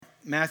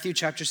Matthew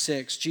chapter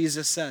 6,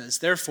 Jesus says,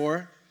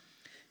 "Therefore,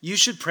 you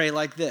should pray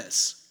like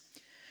this: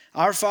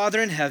 Our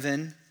Father in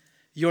heaven,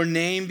 your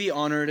name be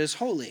honored as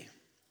holy.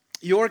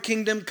 Your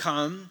kingdom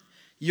come,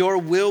 your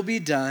will be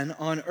done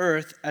on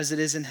earth as it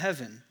is in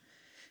heaven.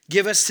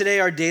 Give us today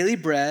our daily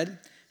bread,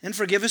 and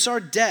forgive us our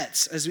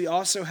debts as we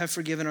also have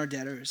forgiven our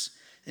debtors.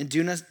 And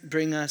do not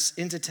bring us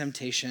into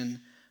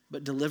temptation,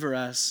 but deliver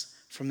us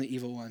from the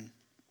evil one."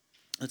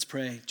 Let's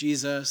pray.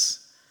 Jesus,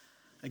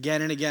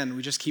 again and again,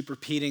 we just keep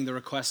repeating the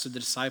request of the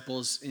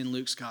disciples in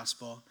Luke's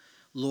gospel.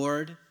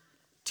 Lord,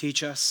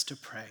 teach us to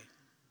pray.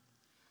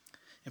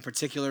 In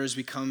particular, as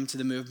we come to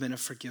the movement of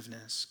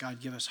forgiveness,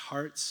 God, give us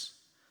hearts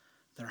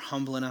that are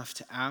humble enough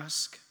to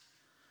ask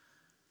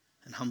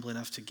and humble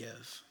enough to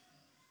give.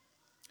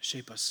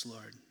 Shape us,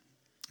 Lord.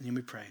 In you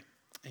we pray.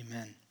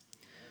 Amen.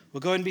 We'll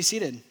go ahead and be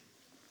seated.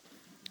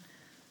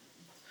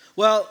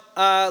 Well,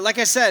 like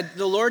I said,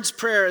 the Lord's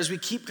Prayer, as we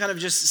keep kind of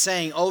just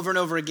saying over and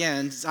over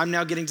again, I'm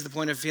now getting to the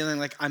point of feeling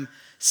like I'm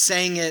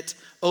saying it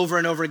over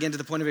and over again to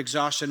the point of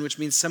exhaustion, which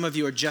means some of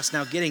you are just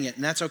now getting it,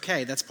 and that's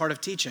okay. That's part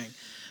of teaching.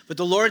 But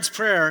the Lord's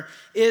Prayer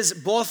is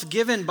both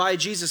given by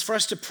Jesus for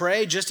us to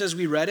pray just as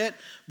we read it,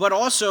 but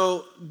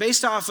also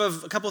based off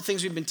of a couple of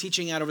things we've been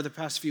teaching out over the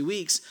past few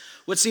weeks.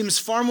 What seems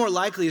far more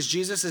likely is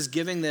Jesus is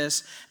giving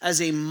this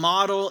as a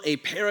model, a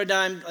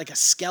paradigm, like a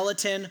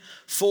skeleton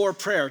for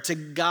prayer to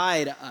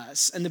guide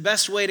us. And the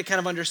best way to kind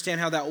of understand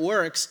how that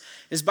works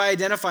is by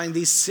identifying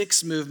these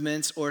 6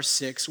 movements or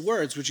 6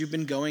 words, which you've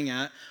been going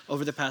at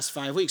over the past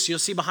 5 weeks. So you'll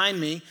see behind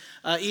me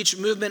each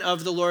movement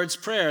of the Lord's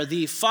Prayer.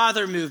 The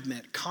Father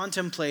movement,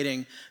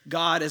 contemplating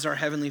God as our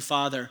Heavenly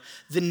Father.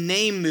 The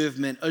Name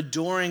movement,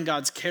 adoring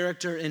God's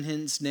character in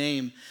His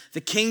name.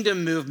 The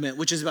Kingdom movement,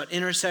 which is about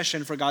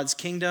intercession for God's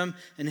kingdom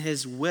and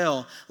His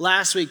will.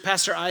 Last week,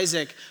 Pastor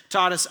Isaac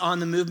taught us on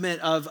the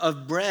movement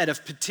of bread,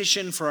 of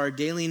petition for our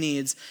daily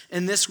needs.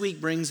 And this week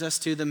brings us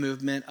to the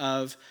movement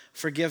of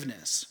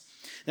forgiveness.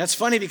 That's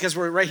funny because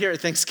we're right here at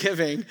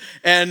Thanksgiving,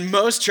 and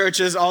most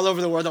churches all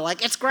over the world are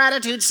like, it's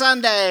Gratitude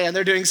Sunday, and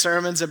they're doing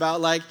sermons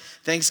about like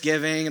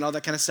Thanksgiving and all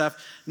that kind of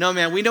stuff. No,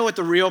 man, we know what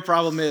the real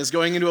problem is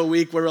going into a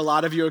week where a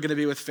lot of you are going to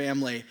be with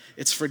family.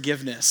 It's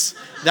forgiveness.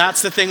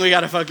 That's the thing we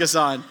got to focus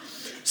on.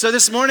 So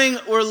this morning,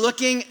 we're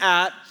looking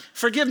at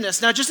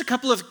forgiveness. Now, just a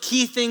couple of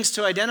key things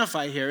to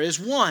identify here is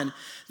one,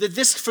 that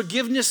this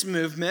forgiveness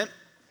movement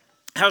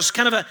has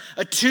kind of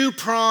a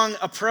two-prong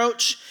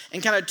approach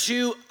and kind of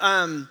two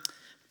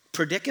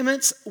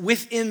predicaments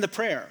within the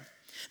prayer.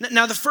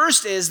 Now, the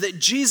first is that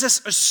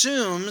Jesus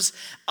assumes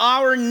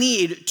our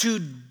need to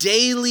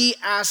daily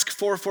ask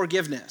for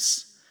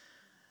forgiveness.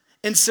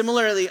 And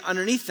similarly,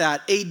 underneath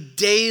that, a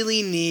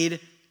daily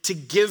need to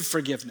give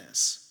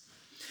forgiveness.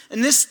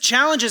 And this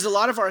challenges a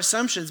lot of our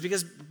assumptions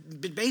because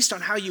based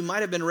on how you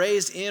might have been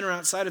raised in or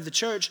outside of the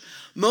church,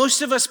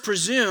 most of us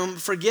presume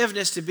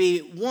forgiveness to be,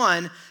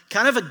 one,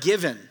 kind of a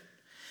given.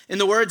 In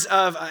the words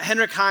of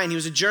Heinrich Heine, he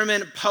was a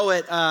German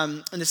poet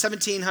in the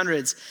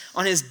 1700s.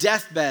 On his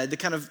deathbed,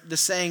 the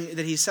saying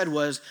that he said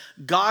was,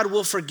 "God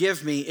will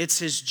forgive me, it's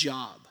his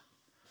job."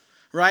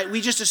 Right?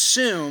 We just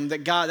assume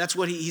that God, that's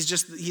what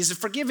he's a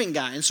forgiving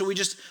guy. And so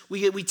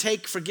we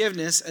take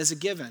forgiveness as a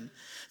given.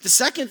 The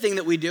second thing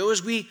that we do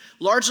is we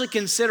largely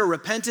consider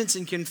repentance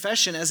and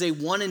confession as a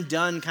one and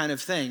done kind of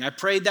thing. I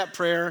prayed that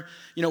prayer,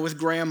 with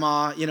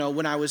grandma,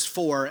 when I was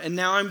 4, and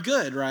now I'm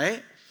good,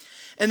 right?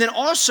 And then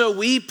also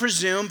we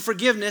presume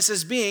forgiveness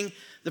as being,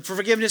 the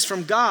forgiveness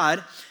from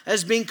God,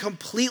 as being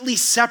completely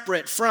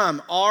separate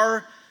from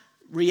our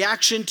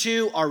reaction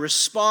to, our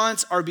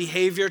response, our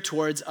behavior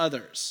towards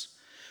others.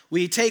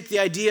 We take the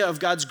idea of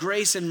God's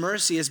grace and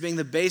mercy as being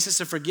the basis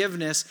of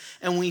forgiveness,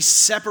 and we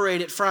separate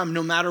it from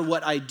no matter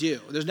what I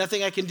do. There's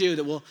nothing I can do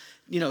that will,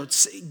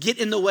 get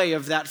in the way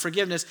of that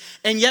forgiveness.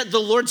 And yet the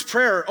Lord's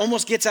Prayer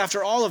almost gets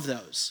after all of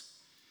those.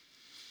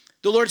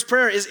 The Lord's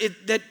Prayer is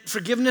that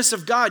forgiveness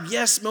of God,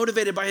 yes,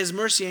 motivated by His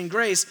mercy and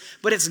grace,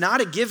 but it's not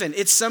a given.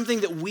 It's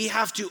something that we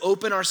have to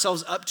open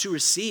ourselves up to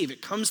receive.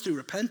 It comes through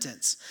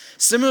repentance.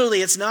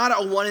 Similarly, it's not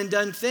a one and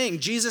done thing.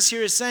 Jesus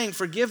here is saying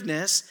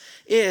forgiveness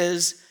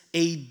is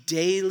a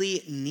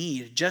daily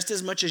need. Just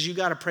as much as you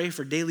got to pray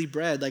for daily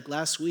bread like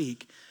last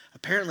week,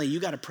 apparently you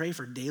got to pray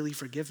for daily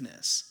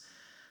forgiveness.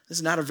 This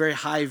is not a very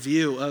high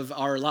view of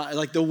our life,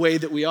 like the way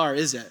that we are,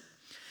 is it?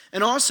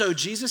 And also,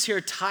 Jesus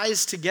here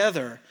ties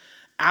together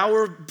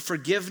our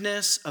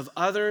forgiveness of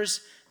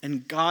others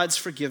and God's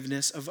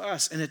forgiveness of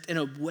us in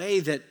a way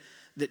that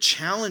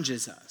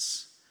challenges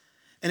us.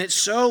 And it's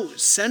so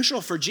central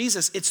for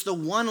Jesus. It's the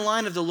one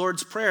line of the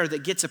Lord's Prayer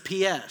that gets a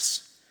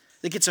PS,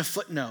 that gets a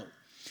footnote.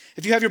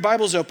 If you have your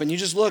Bibles open, you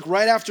just look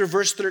right after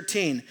verse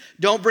 13.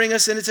 Don't bring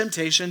us into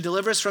temptation,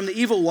 deliver us from the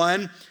evil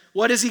one.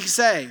 What does he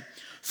say?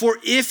 For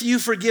if you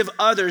forgive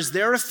others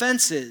their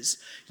offenses,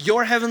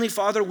 your heavenly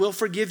Father will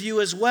forgive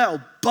you as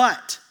well.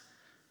 But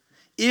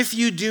if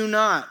you do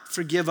not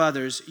forgive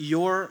others,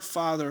 your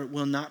Father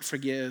will not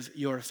forgive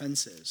your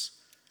offenses.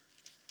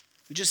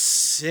 We just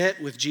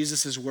sit with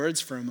Jesus' words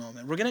for a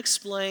moment. We're going to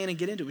explain and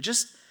get into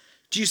it.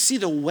 Do you see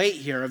the weight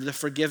here of the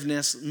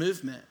forgiveness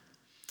movement?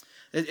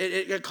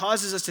 It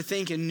causes us to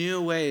think in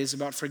new ways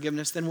about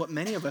forgiveness than what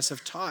many of us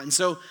have taught. And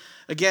so,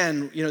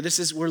 again,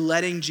 we're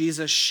letting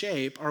Jesus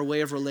shape our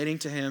way of relating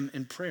to him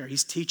in prayer.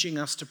 He's teaching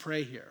us to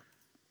pray here.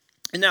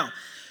 And now,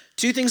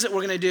 two things that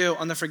we're going to do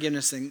on the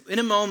forgiveness thing. In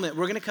a moment,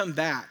 we're going to come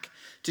back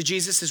to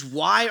Jesus'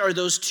 why are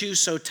those two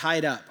so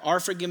tied up? Our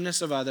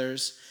forgiveness of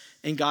others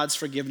and God's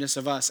forgiveness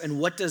of us. And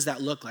what does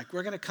that look like?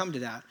 We're going to come to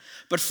that.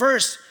 But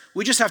first,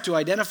 we just have to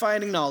identify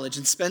and acknowledge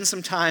and spend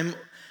some time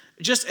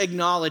just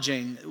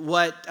acknowledging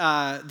what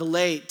the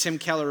late Tim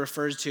Keller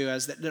refers to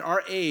as that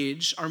our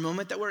age, our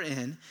moment that we're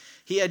in,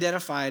 he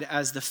identified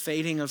as the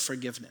fading of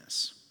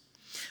forgiveness.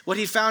 What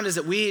he found is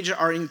that we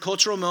are in a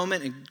cultural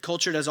moment, and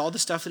culture does all the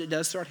stuff that it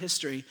does throughout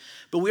history,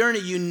 but we are in a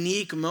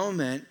unique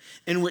moment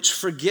in which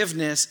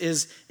forgiveness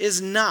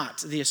is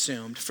not the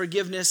assumed.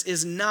 Forgiveness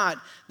is not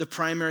the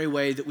primary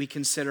way that we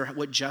consider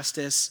what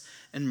justice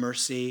and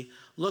mercy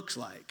looks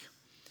like.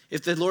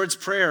 If the Lord's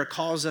Prayer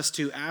calls us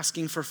to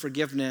asking for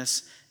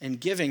forgiveness and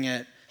giving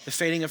it, the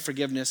fading of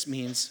forgiveness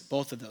means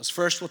both of those.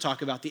 First, we'll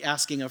talk about the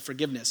asking of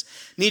forgiveness.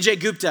 Nijay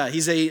Gupta,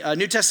 he's a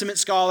New Testament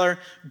scholar,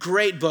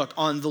 great book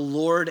on the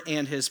Lord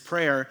and his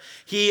prayer.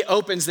 He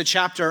opens the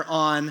chapter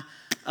on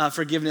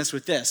forgiveness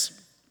with this.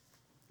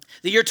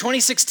 The year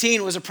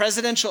 2016 was a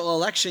presidential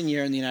election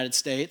year in the United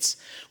States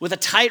with a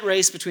tight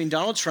race between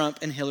Donald Trump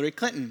and Hillary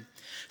Clinton.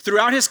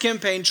 Throughout his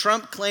campaign,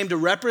 Trump claimed to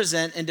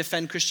represent and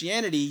defend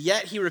Christianity,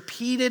 yet he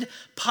repeated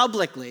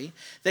publicly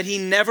that he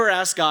never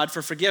asked God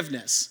for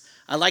forgiveness.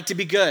 I like to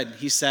be good,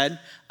 he said.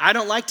 I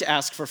don't like to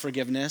ask for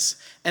forgiveness,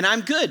 and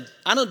I'm good.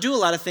 I don't do a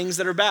lot of things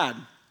that are bad.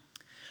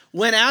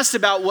 When asked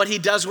about what he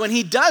does when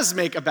he does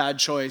make a bad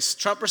choice,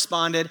 Trump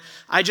responded,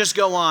 I just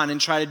go on and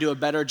try to do a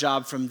better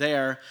job from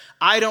there.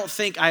 I don't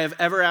think I have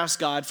ever asked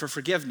God for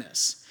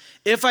forgiveness.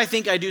 If I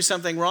think I do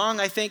something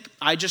wrong, I think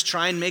I just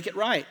try and make it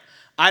right.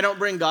 I don't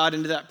bring God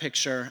into that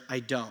picture. I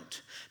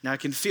don't. Now I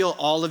can feel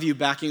all of you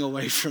backing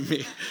away from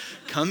me.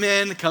 Come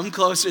in, come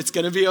closer. It's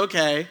going to be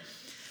okay.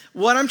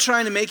 What I'm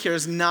trying to make here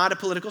is not a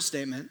political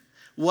statement.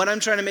 What I'm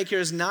trying to make here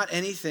is not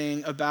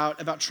anything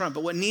about Trump.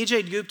 But what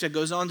Nijay Gupta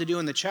goes on to do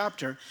in the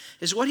chapter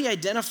is what he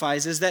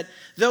identifies is that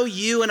though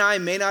you and I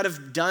may not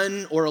have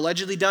done or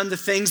allegedly done the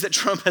things that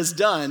Trump has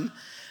done,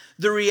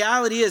 the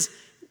reality is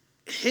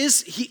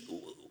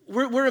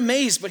we're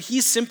amazed, but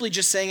he's simply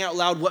just saying out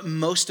loud what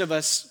most of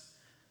us,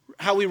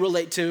 how we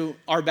relate to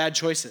our bad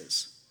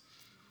choices,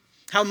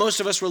 how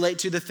most of us relate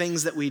to the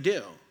things that we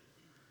do.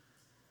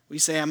 We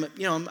say,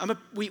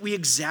 we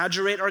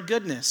exaggerate our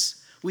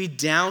goodness. We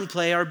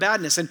downplay our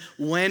badness. And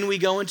when we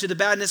go into the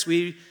badness,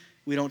 we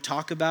don't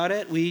talk about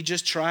it. We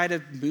just try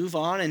to move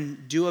on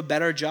and do a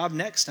better job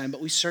next time.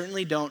 But we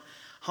certainly don't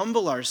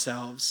humble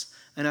ourselves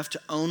enough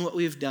to own what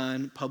we've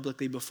done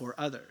publicly before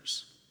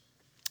others.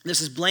 This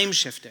is blame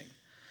shifting.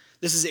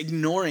 This is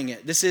ignoring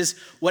it. This is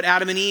what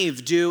Adam and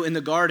Eve do in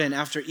the garden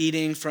after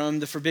eating from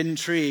the forbidden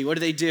tree. What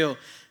do?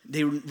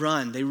 They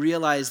run. They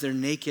realize they're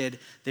naked.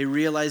 They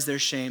realize their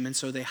shame, and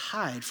so they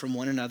hide from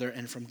one another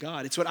and from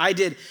God. It's what I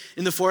did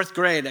in the 4th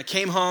grade. I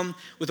came home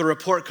with a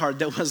report card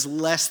that was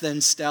less than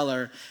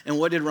stellar. And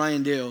what did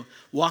Ryan do?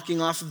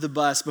 Walking off of the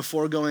bus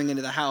before going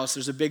into the house,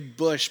 there's a big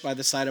bush by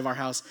the side of our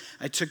house.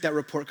 I took that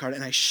report card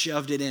and I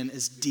shoved it in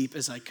as deep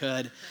as I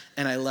could,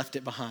 and I left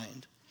it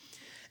behind.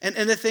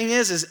 And the thing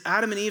is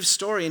Adam and Eve's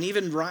story, and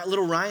even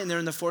little Ryan there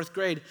in the 4th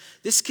grade,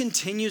 this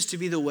continues to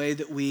be the way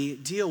that we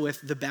deal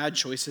with the bad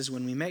choices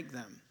when we make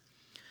them.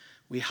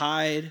 We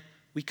hide,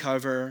 we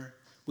cover,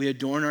 we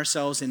adorn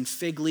ourselves in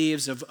fig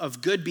leaves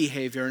of good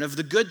behavior and of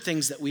the good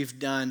things that we've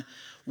done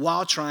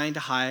while trying to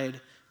hide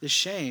the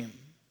shame.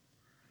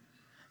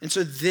 And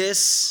so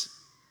this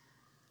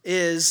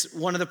is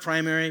one of the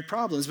primary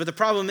problems. But the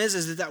problem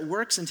is that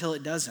works until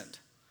it doesn't.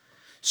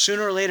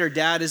 Sooner or later,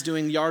 Dad is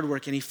doing yard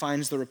work and he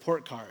finds the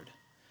report card.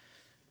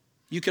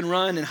 You can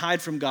run and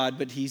hide from God,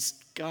 but he's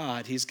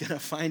God. He's going to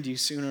find you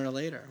sooner or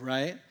later,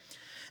 right?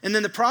 And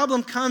then the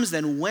problem comes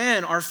then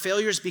when our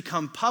failures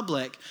become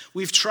public.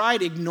 We've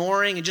tried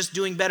ignoring and just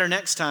doing better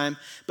next time,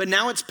 but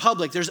now it's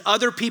public. There's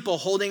other people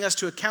holding us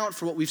to account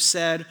for what we've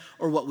said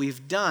or what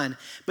we've done.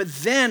 But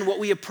then what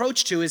we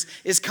approach to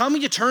is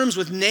coming to terms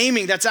with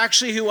naming that's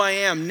actually who I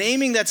am,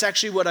 naming that's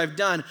actually what I've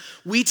done.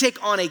 We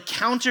take on a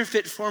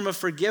counterfeit form of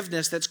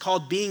forgiveness that's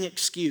called being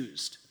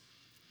excused.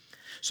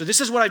 So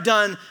this is what I've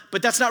done,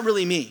 but that's not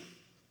really me.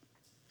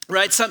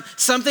 Right?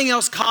 Something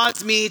else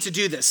caused me to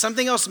do this.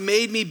 Something else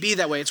made me be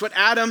that way. It's what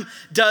Adam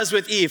does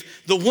with Eve.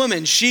 The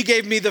woman, she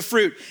gave me the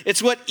fruit.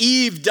 It's what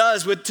Eve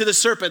does to the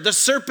serpent. The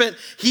serpent,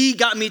 he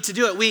got me to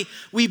do it.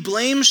 We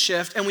blame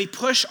shift and we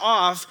push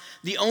off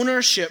the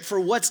ownership for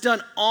what's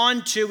done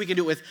onto, we can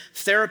do it with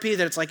therapy,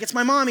 that it's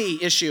my mommy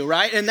issue,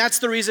 right? And that's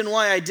the reason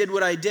why I did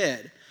what I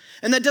did.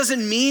 And that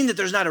doesn't mean that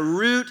there's not a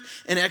root,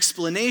 an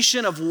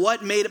explanation of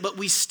what made it, but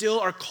we still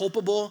are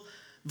culpable,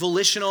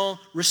 volitional,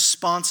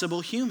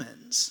 responsible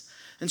humans.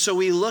 And so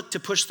we look to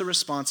push the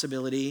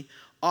responsibility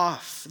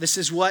off. This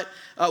is what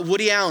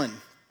Woody Allen,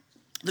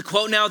 the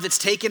quote now that's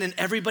taken and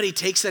everybody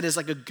takes that as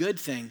like a good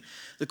thing.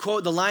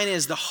 The line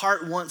is, the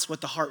heart wants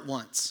what the heart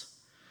wants.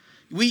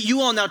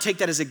 You all now take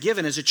that as a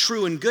given, as a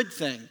true and good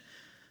thing.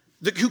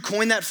 Who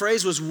coined that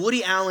phrase was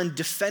Woody Allen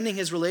defending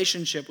his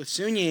relationship with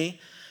Soon-Yi,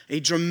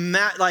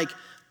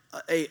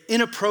 a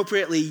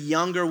inappropriately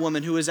younger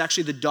woman who was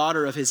actually the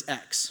daughter of his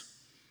ex.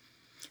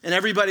 And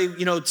everybody,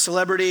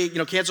 celebrity,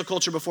 cancel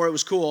culture before it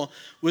was cool,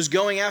 was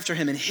going after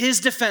him. And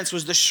his defense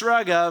was the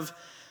shrug of,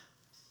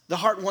 the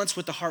heart wants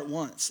what the heart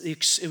wants.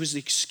 It was the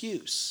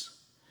excuse.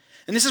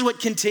 And this is what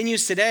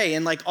continues today.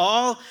 And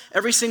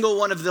every single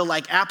one of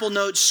the Apple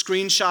Notes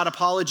screenshot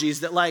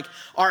apologies that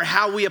are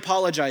how we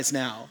apologize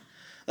now.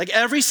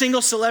 Every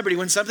single celebrity,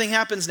 when something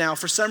happens now,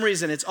 for some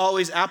reason, it's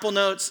always Apple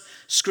Notes,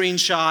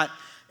 screenshot,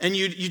 and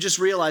you just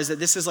realize that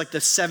this is the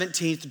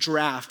 17th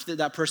draft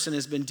that person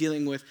has been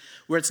dealing with,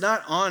 where it's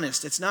not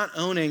honest, it's not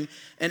owning,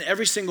 and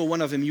every single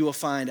one of them you will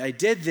find, I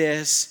did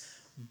this,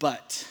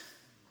 but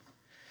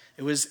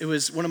it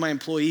was one of my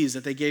employees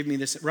that they gave me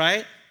this,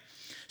 right?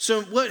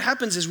 So what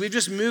happens is we've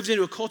just moved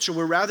into a culture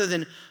where rather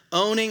than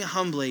owning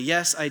humbly,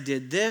 yes, I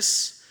did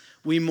this,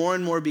 we more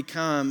and more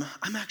become,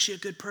 I'm actually a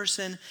good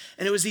person,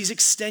 and it was these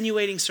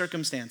extenuating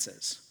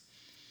circumstances.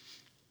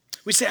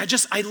 We say, I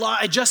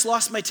just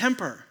lost my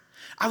temper.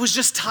 I was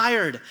just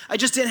tired. I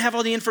just didn't have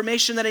all the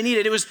information that I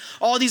needed. It was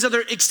all these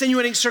other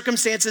extenuating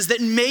circumstances that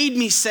made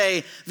me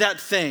say that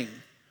thing,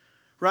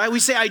 right?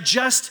 We say, I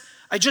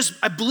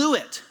blew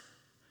it.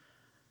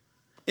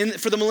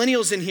 For the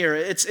millennials in here,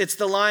 it's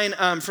the line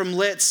from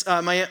Lit's,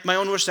 my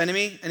own worst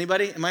enemy.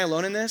 Anybody? Am I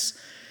alone in this?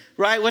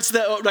 Right? What's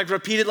the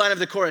repeated line of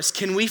the chorus?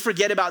 Can we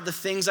forget about the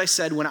things I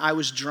said when I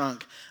was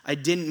drunk? I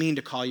didn't mean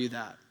to call you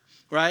that.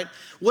 Right?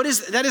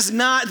 That is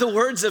not the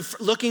words of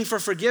looking for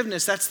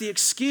forgiveness. That's the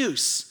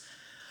excuse.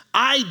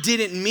 I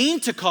didn't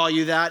mean to call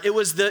you that. It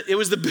was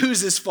the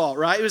booze's fault,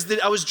 right?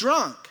 I was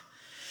drunk.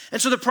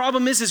 And so the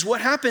problem is what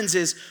happens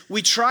is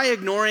we try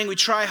ignoring, we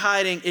try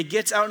hiding, it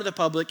gets out into the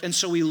public, and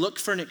so we look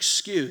for an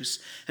excuse.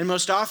 And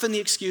most often the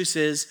excuse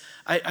is,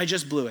 I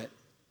just blew it.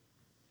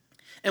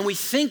 And we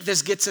think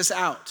this gets us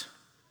out.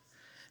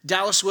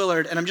 Dallas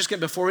Willard, and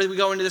before we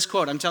go into this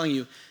quote, I'm telling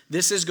you,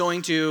 this is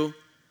going to,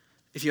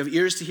 if you have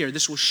ears to hear,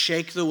 this will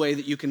shake the way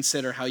that you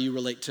consider how you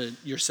relate to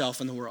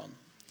yourself and the world.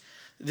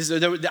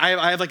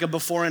 I have a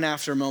before and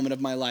after moment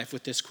of my life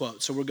with this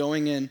quote. So we're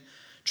going in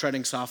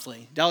treading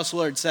softly. Dallas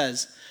Willard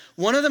says,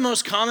 one of the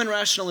most common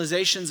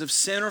rationalizations of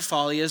sin or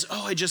folly is,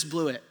 I just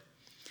blew it.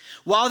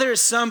 While there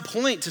is some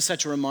point to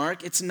such a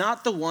remark, it's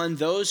not the one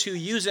those who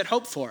use it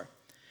hope for.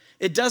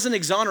 It doesn't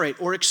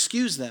exonerate or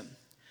excuse them.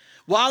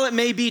 While it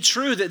may be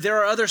true that there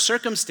are other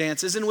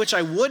circumstances in which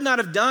I would not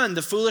have done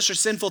the foolish or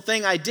sinful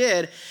thing I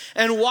did,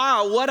 and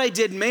while what I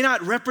did may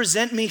not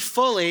represent me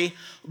fully,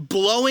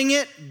 blowing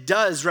it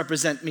does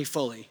represent me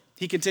fully.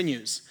 He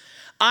continues,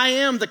 I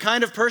am the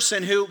kind of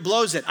person who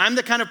blows it. I'm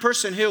the kind of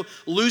person who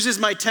loses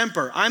my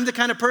temper. I'm the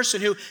kind of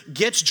person who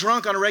gets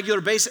drunk on a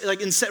regular basis,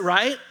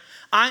 right?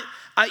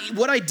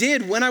 What I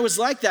did when I was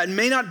like that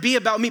may not be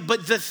about me,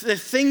 but the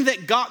thing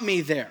that got me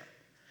there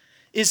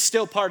is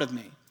still part of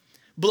me.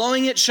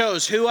 Blowing it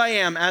shows who I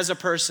am as a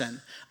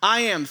person. I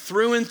am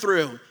through and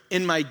through,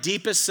 in my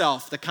deepest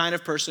self, the kind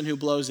of person who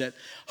blows it.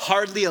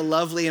 Hardly a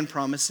lovely and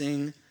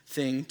promising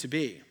thing to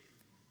be.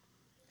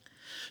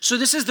 So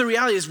this is the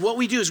reality, is what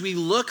we do is we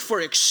look for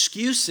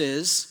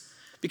excuses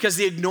because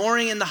the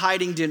ignoring and the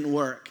hiding didn't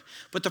work.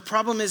 But the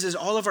problem is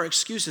all of our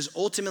excuses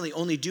ultimately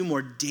only do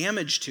more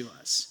damage to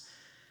us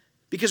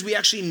because we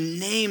actually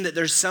name that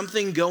there's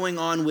something going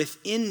on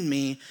within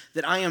me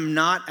that I am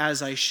not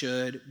as I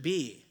should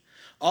be.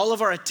 All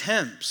of our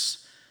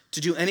attempts to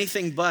do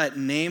anything but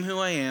name who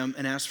I am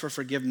and ask for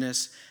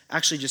forgiveness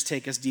actually just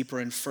take us deeper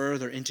and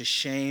further into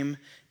shame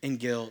and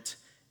guilt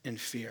and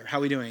fear. How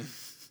are we doing?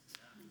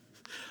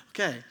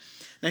 Okay.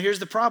 Now here's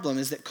the problem,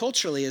 is that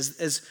culturally,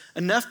 as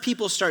enough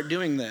people start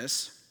doing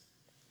this,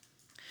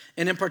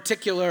 and in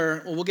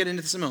particular, we'll get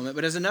into this in a moment,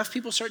 but as enough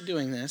people start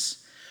doing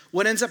this,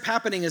 what ends up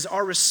happening is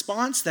our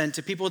response then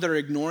to people that are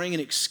ignoring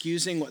and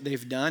excusing what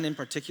they've done, in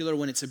particular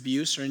when it's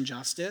abuse or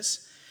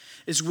injustice,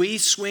 is we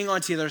swing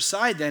onto the other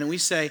side then and we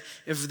say,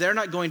 if they're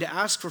not going to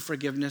ask for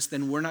forgiveness,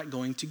 then we're not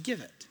going to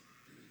give it.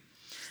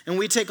 And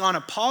we take on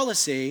a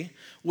policy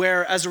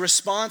where, as a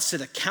response to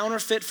the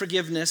counterfeit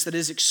forgiveness that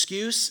is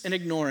excuse and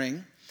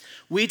ignoring,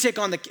 we take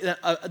on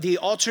the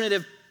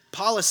alternative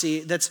policy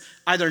that's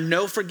either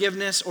no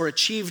forgiveness or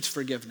achieved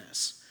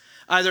forgiveness.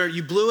 Either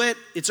you blew it,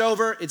 it's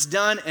over, it's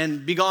done,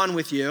 and be gone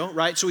with you,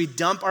 right? So we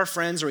dump our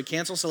friends or we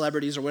cancel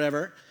celebrities or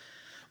whatever.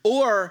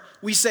 Or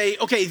we say,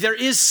 okay, there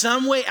is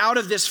some way out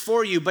of this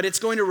for you, but it's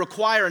going to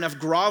require enough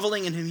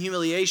groveling and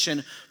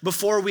humiliation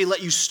before we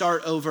let you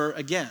start over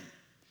again.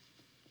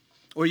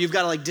 Or you've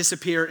got to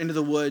disappear into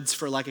the woods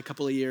for a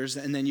couple of years,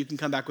 and then you can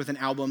come back with an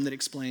album that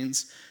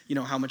explains,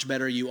 how much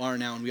better you are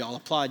now, and we all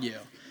applaud you.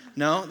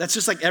 No? That's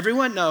just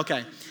everyone? No,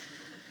 okay.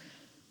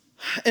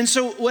 And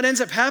so what ends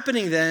up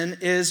happening then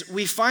is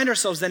we find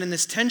ourselves then in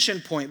this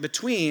tension point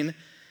between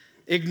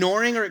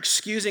ignoring or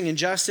excusing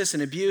injustice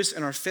and abuse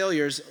and our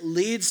failures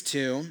leads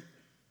to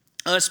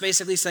Us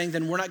basically saying,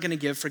 then we're not going to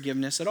give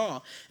forgiveness at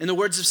all. In the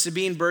words of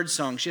Sabine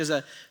Birdsong, she has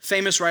a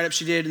famous write-up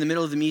she did in the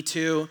middle of the Me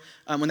Too,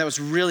 when that was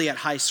really at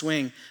high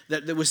swing,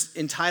 that was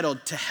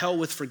entitled, "To Hell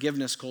with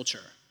Forgiveness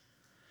Culture."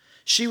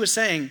 She was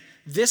saying,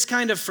 this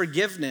kind of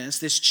forgiveness,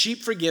 this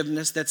cheap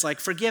forgiveness that's like,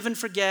 forgive and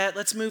forget,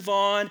 let's move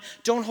on,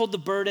 don't hold the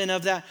burden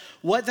of that.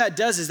 What that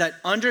does is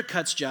that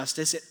undercuts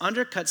justice, it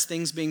undercuts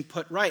things being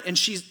put right, and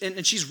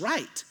she's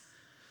right.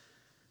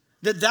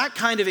 That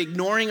kind of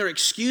ignoring or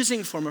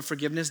excusing form of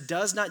forgiveness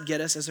does not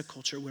get us as a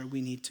culture where we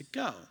need to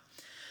go.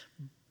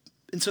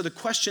 And so the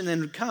question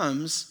then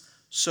comes,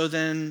 so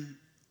then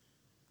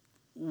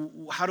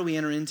how do we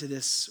enter into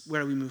this?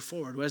 Where do we move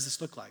forward? What does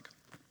this look like?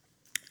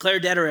 Claire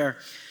Dederer,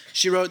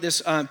 she wrote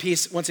this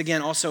piece, once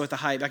again, also at the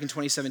height, back in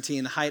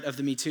 2017, the height of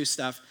the Me Too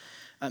stuff.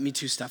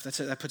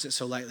 That puts it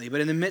so lightly. But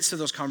in the midst of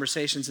those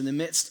conversations, in the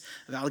midst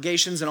of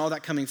allegations and all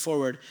that coming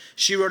forward,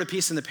 she wrote a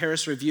piece in the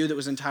Paris Review that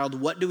was entitled,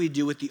 "What Do We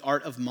Do with the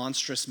Art of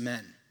Monstrous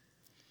Men?"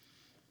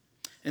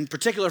 In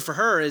particular for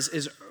her is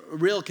a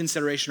real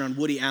consideration on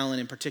Woody Allen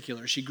in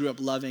particular. She grew up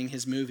loving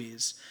his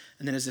movies.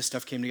 And then as this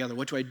stuff came together,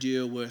 what do I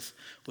do with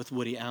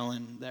Woody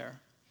Allen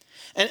there?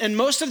 And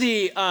most of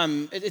the,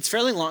 it's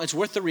fairly long, it's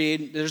worth the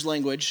read. There's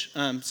language,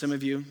 some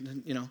of you,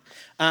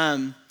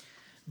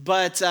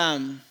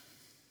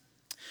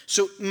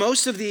 So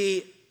most of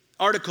the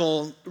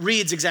article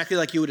reads exactly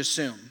like you would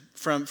assume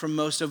from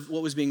most of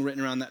what was being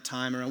written around that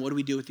time, around what do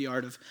we do with the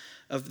art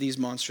of these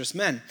monstrous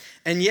men.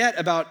 And yet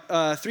about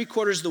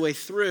 3/4 of the way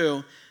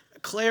through,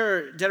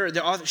 Claire Dederer,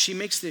 the author, she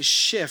makes this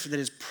shift that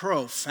is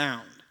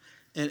profound.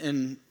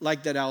 And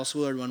like that Alice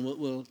Willard one,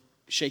 will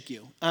shake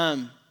you.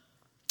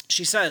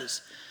 She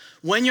says,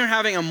 when you're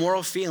having a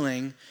moral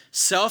feeling,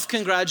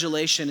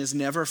 self-congratulation is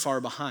never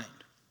far behind.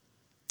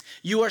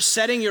 You are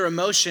setting your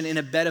emotion in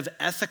a bed of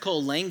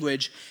ethical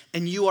language,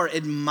 and you are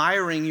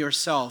admiring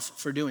yourself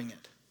for doing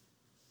it.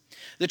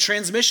 The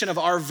transmission of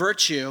our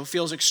virtue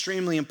feels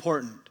extremely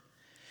important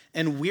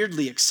and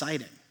weirdly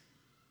exciting.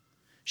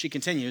 She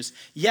continues,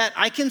 yet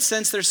I can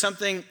sense there's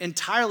something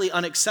entirely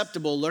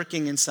unacceptable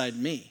lurking inside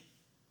me.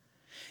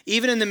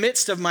 Even in the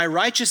midst of my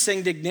righteous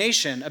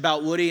indignation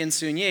about Woody and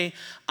Sun-Yi,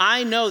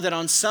 I know that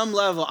on some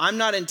level, I'm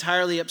not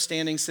entirely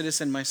upstanding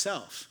citizen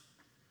myself.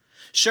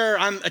 Sure,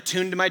 I'm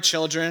attuned to my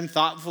children,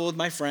 thoughtful with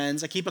my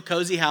friends. I keep a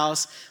cozy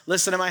house,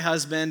 listen to my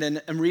husband,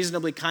 and am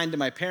reasonably kind to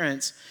my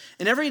parents.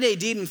 In everyday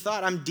deed and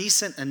thought, I'm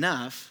decent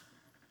enough.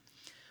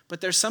 But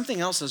there's something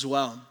else as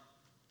well.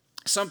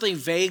 Something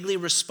vaguely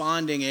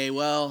responding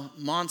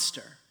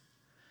monster.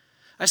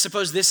 I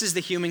suppose this is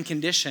the human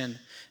condition,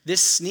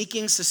 this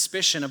sneaking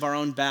suspicion of our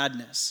own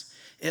badness.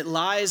 It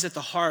lies at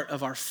the heart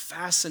of our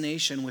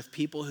fascination with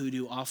people who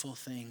do awful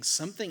things.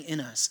 Something in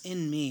us,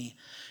 in me,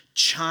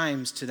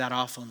 chimes to that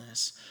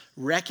awfulness,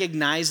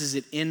 recognizes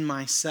it in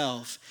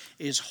myself,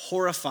 is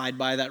horrified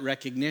by that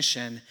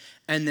recognition,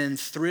 and then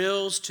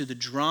thrills to the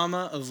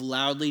drama of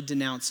loudly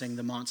denouncing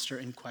the monster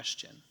in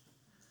question.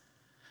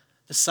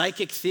 The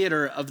psychic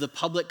theater of the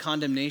public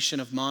condemnation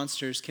of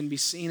monsters can be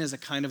seen as a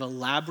kind of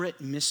elaborate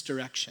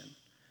misdirection.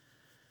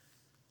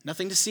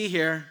 Nothing to see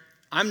here.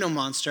 I'm no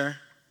monster.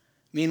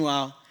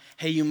 Meanwhile,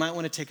 hey, you might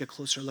want to take a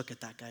closer look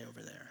at that guy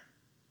over there.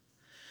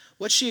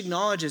 What she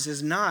acknowledges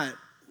is not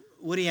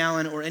Woody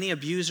Allen or any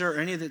abuser or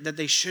any that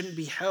they shouldn't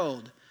be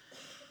held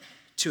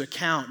to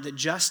account, that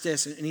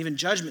justice and even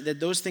judgment, that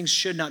those things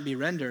should not be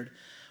rendered.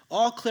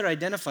 All Claire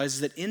identifies is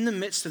that in the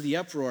midst of the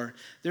uproar,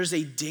 there's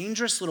a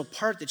dangerous little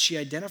part that she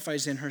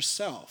identifies in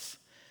herself.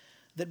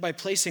 That by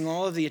placing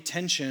all of the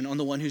attention on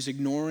the one who's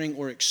ignoring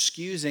or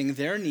excusing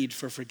their need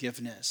for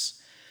forgiveness,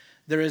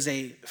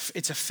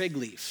 it's a fig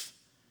leaf.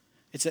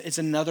 It's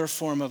another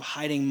form of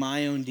hiding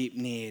my own deep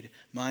need,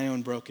 my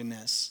own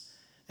brokenness,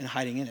 and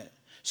hiding in it.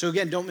 So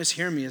again, don't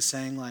mishear me as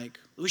saying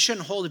we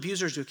shouldn't hold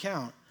abusers to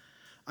account.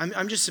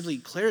 I'm just simply,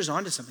 Claire's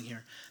onto something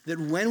here. That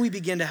when we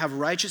begin to have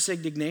righteous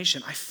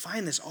indignation, I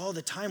find this all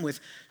the time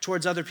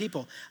towards other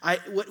people.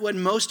 What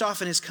most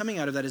often is coming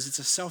out of that is it's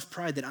a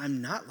self-pride that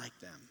I'm not like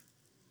them.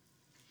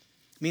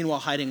 Meanwhile,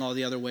 hiding all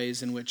the other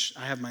ways in which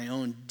I have my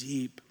own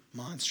deep,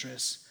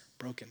 monstrous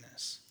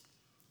brokenness.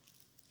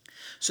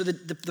 So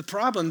the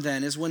problem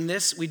then is when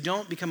we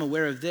don't become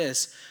aware of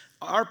this,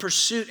 our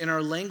pursuit in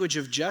our language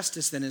of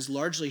justice then is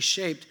largely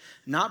shaped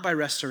not by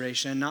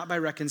restoration, not by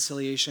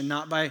reconciliation,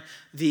 not by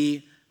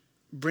the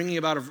bringing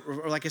about,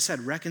 or like I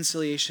said,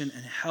 reconciliation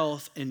and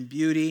health and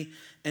beauty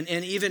and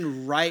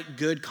even right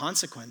good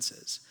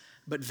consequences,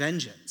 but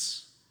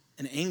vengeance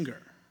and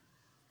anger.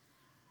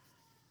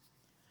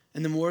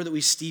 And the more that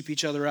we steep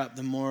each other up,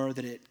 the more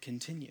that it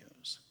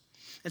continues.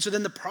 And so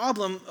then the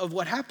problem of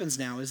what happens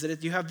now is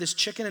that you have this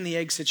chicken and the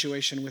egg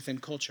situation within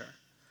culture.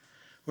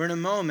 We're in a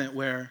moment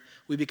where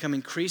we become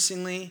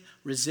increasingly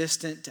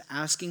resistant to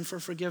asking for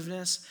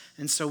forgiveness,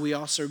 and so we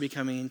also are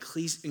becoming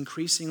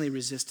increasingly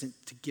resistant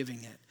to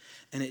giving it,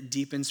 and it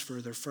deepens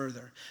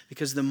further.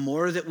 Because the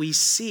more that we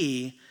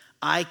see,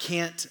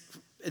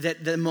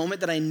 that the moment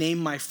that I name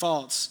my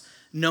faults,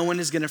 no one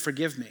is going to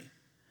forgive me.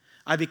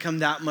 I become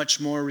that much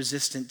more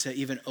resistant to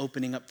even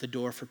opening up the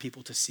door for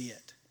people to see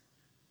it.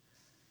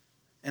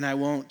 and I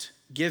won't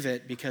give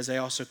it because I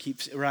also keep,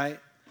 right?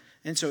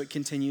 And so it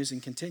continues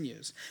and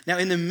continues. Now,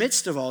 in the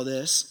midst of all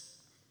this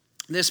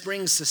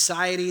brings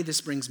society,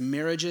 this brings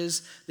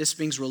marriages, this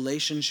brings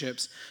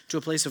relationships to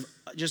a place of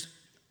just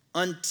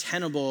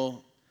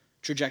untenable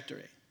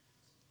trajectory.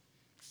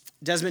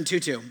 Desmond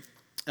Tutu,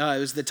 it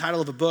was the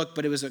title of a book,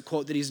 but it was a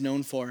quote that he's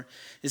known for,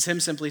 is him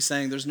simply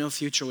saying, there's no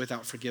future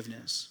without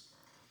forgiveness.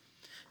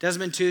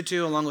 Desmond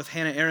Tutu, along with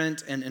Hannah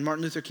Arendt and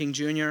Martin Luther King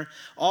Jr.,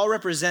 all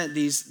represent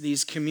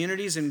these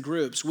communities and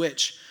groups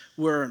which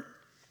were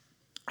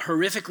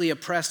horrifically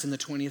oppressed in the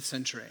 20th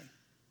century.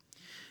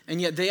 And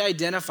yet they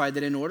identified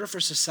that in order for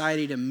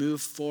society to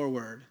move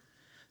forward,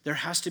 there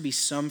has to be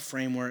some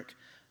framework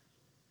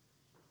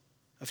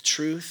of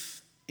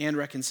truth and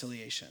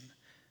reconciliation.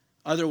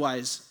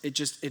 Otherwise,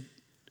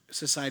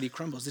 society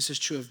crumbles. This is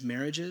true of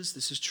marriages.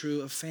 This is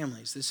true of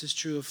families. This is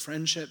true of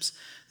friendships.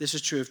 This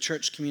is true of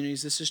church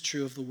communities. This is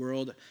true of the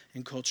world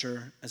and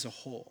culture as a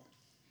whole.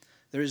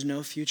 There is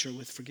no future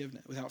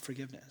without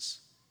forgiveness.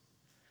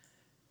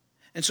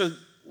 And so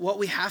what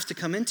we have to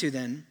come into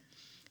then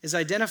is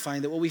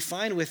identifying that what we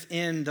find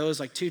within those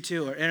like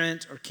Tutu or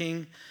Arendt or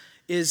King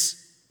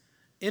is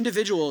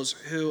individuals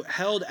who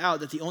held out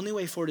that the only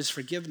way forward is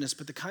forgiveness,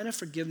 but the kind of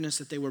forgiveness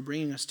that they were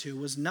bringing us to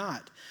was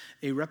not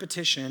a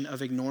repetition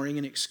of ignoring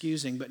and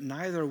excusing, but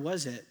neither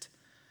was it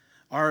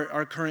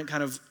our current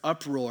kind of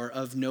uproar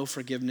of no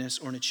forgiveness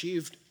or an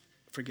achieved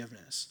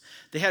forgiveness.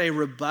 They had a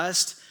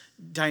robust,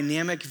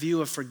 dynamic view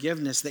of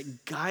forgiveness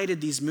that guided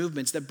these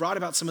movements, that brought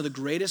about some of the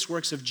greatest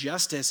works of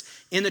justice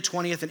in the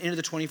 20th and into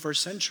the 21st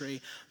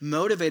century,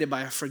 motivated by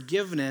a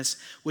forgiveness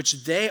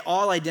which they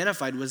all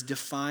identified was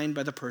defined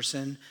by the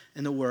person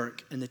and the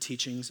work and the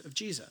teachings of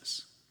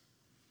Jesus.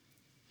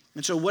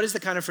 And so what is the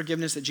kind of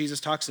forgiveness that Jesus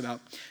talks about?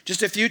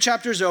 Just a few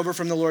chapters over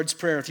from the Lord's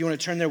Prayer, if you want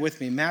to turn there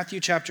with me, Matthew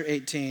chapter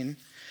 18.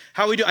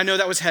 How we do? I know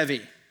that was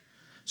heavy.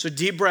 So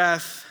deep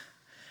breath.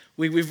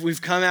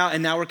 We've come out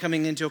and now we're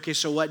coming into, okay,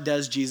 so what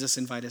does Jesus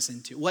invite us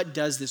into? What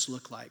does this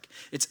look like?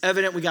 It's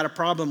evident we got a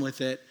problem with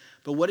it,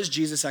 but what does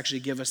Jesus actually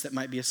give us that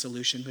might be a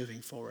solution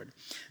moving forward?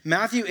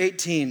 Matthew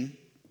 18,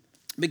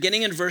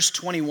 beginning in verse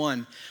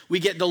 21, we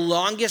get the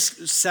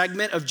longest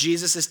segment of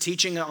Jesus'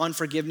 teaching on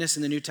forgiveness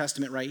in the New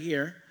Testament right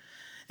here.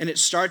 And it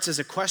starts as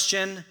a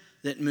question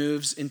that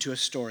moves into a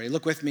story.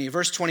 Look with me,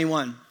 verse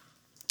 21.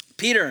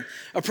 Peter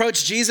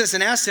approached Jesus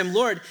and asked him,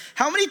 Lord,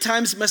 how many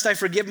times must I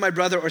forgive my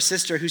brother or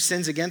sister who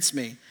sins against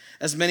me?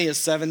 As many as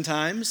 7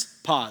 times?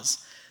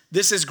 Pause.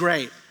 This is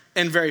great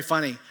and very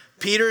funny.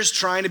 Peter's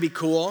trying to be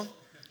cool.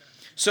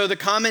 So the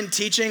common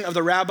teaching of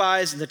the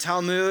rabbis and the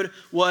Talmud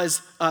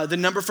was the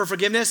number for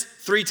forgiveness,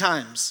 3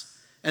 times.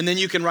 And then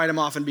you can write them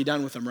off and be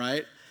done with them,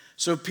 right?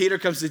 So Peter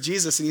comes to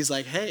Jesus and he's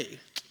like, hey,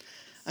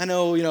 I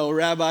know,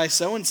 Rabbi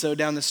so-and-so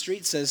down the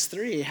street says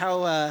 3.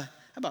 How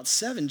about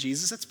 7,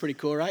 Jesus? That's pretty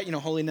cool, right?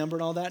 Holy number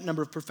and all that,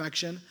 number of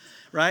perfection,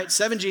 right?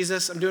 7,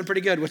 Jesus, I'm doing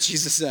pretty good. What's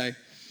Jesus say?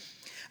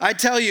 I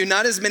tell you,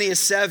 not as many as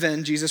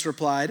 7, Jesus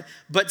replied,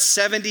 but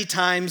 70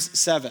 times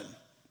 7.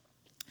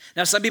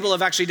 Now, some people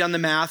have actually done the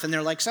math and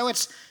they're like, so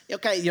it's,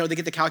 okay, they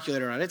get the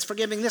calculator out. It's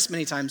forgiving this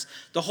many times.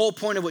 The whole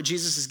point of what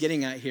Jesus is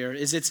getting at here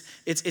is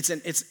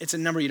it's a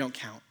number you don't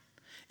count.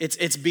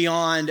 It's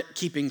beyond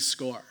keeping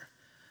score.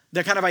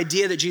 The kind of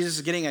idea that Jesus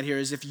is getting at here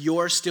is if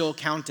you're still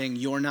counting,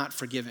 you're not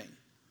forgiving.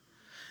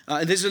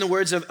 And these are the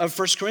words of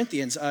 1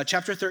 Corinthians,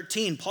 chapter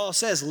 13. Paul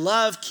says,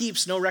 love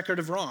keeps no record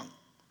of wrong.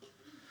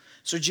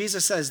 So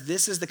Jesus says,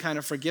 this is the kind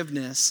of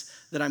forgiveness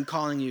that I'm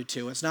calling you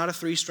to. It's not a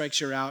 3 strikes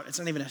you're out. It's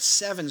not even a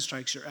 7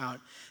 strikes you're out.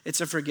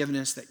 It's a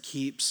forgiveness that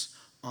keeps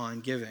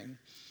on giving.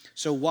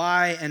 So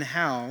why and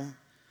how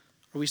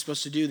are we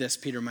supposed to do this,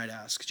 Peter might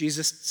ask?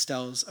 Jesus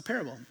tells a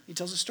parable. He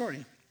tells a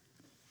story.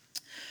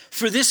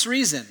 For this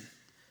reason,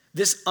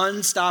 this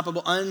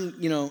unstoppable,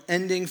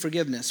 ending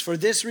forgiveness. For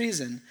this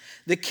reason,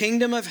 the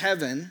kingdom of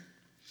heaven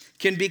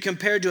can be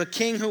compared to a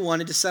king who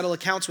wanted to settle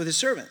accounts with his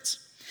servants.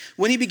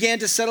 When he began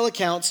to settle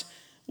accounts,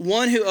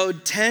 one who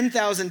owed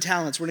 10,000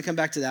 talents, we're going to come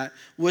back to that,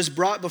 was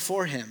brought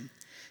before him.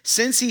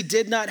 Since he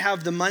did not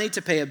have the money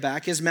to pay it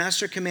back, his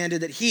master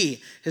commanded that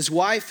he, his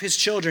wife, his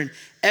children,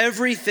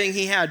 everything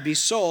he had be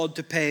sold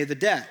to pay the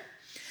debt.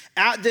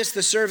 At this,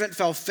 the servant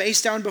fell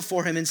face down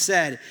before him and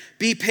said,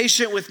 be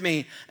patient with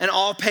me, and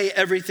I'll pay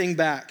everything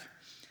back.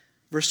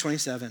 Verse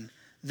 27,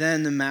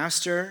 then the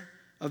master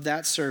of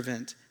that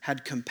servant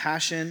had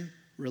compassion,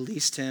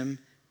 released him,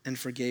 and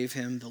forgave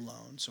him the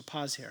loan. So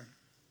pause here.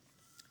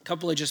 A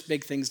couple of just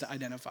big things to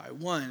identify.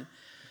 One,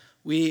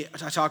 I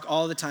talk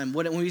all the time.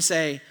 When we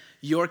say,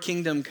 your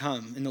kingdom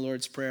come in the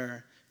Lord's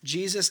Prayer,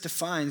 Jesus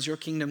defines your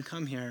kingdom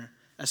come here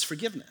as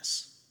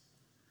forgiveness,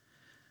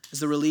 as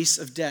the release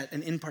of debt.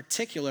 And in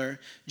particular,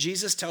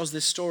 Jesus tells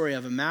this story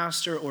of a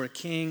master or a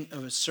king,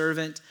 of a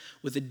servant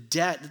with a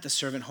debt that the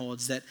servant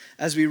holds that,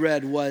 as we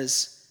read,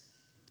 was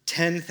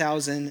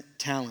 10,000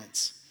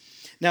 talents.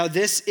 Now,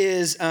 this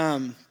is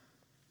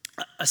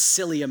a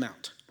silly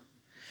amount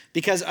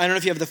because I don't know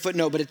if you have the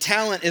footnote, but a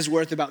talent is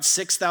worth about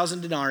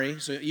 6,000 denarii.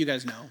 So you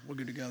guys know, we're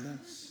good to go then.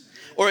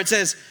 Or it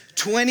says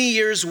 20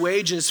 years'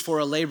 wages for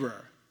a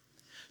laborer.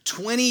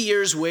 20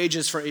 years'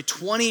 wages for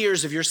 20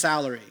 years of your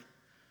salary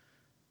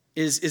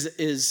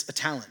is a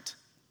talent.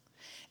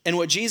 And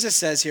what Jesus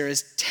says here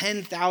is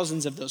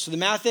 10,000s of those. So the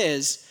math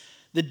is,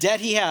 the debt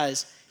he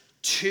has,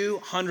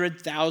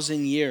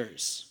 200,000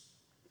 years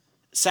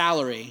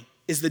salary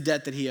is the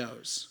debt that he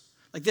owes.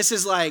 Like, this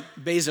is like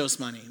Bezos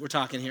money we're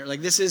talking here.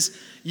 Like, this is,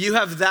 you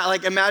have that,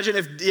 like, imagine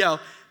if,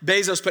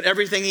 Bezos put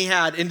everything he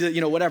had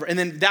into, whatever. And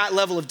then that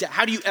level of debt,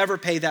 how do you ever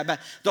pay that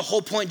back? The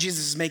whole point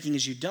Jesus is making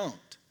is you don't.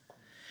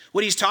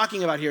 What he's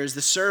talking about here is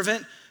the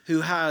servant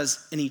who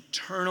has an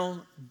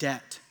eternal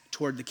debt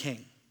toward the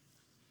king.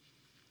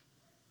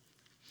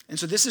 And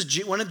so this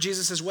is one of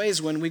Jesus'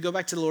 ways when we go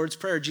back to the Lord's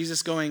Prayer,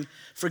 Jesus going,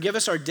 forgive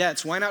us our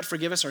debts. Why not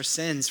forgive us our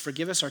sins?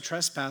 Forgive us our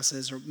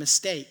trespasses or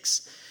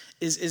mistakes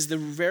is the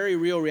very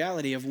real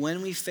reality of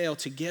when we fail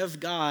to give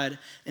God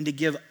and to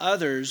give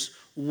others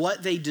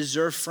what they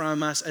deserve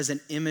from us as an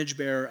image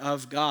bearer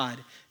of God.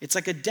 It's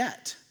like a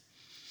debt.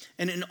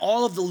 And in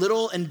all of the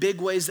little and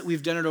big ways that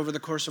we've done it over the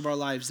course of our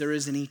lives, there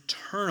is an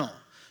eternal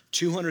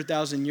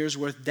 200,000 years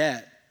worth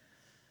debt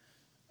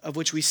of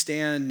which we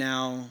stand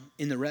now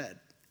in the red.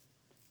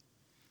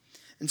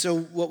 And so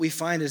what we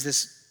find is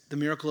this, the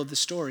miracle of the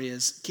story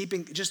is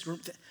keeping just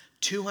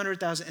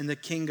 200,000, and the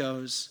king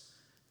goes,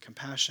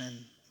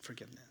 compassion,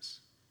 forgiveness.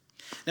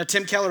 Now,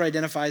 Tim Keller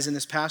identifies in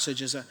this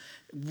passage as a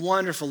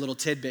wonderful little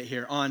tidbit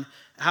here on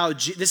how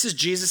this is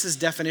Jesus'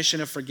 definition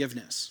of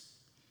forgiveness.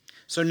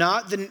 So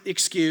not the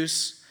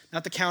excuse,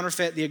 not the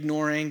counterfeit, the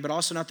ignoring, but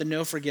also not the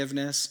no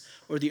forgiveness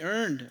or the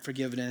earned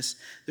forgiveness.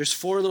 There's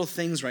 4 little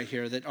things right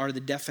here that are the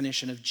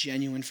definition of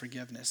genuine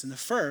forgiveness. And the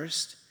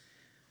first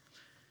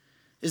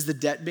is the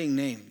debt being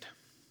named.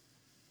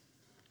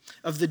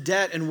 Of the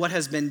debt and what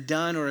has been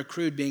done or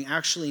accrued being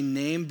actually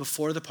named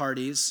before the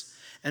parties,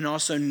 and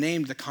also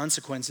named the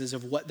consequences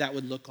of what that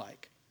would look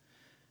like.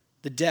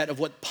 The debt of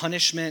what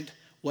punishment,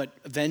 what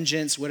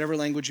vengeance, whatever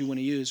language you want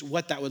to use,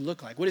 what that would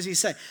look like. What does he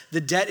say? The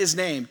debt is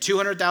named,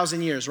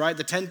 200,000 years, right?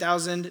 The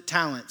 10,000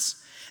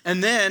 talents.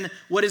 And then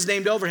what is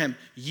named over him?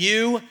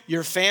 You,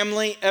 your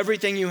family,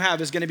 everything you have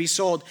is going to be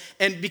sold.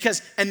 And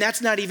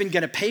that's not even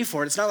going to pay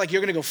for it. It's not like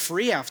you're going to go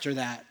free after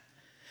that.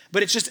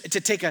 But it's just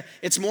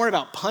it's more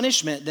about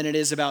punishment than it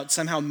is about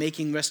somehow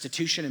making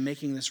restitution and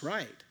making this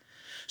right.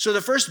 So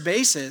the first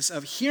basis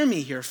of, hear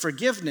me here,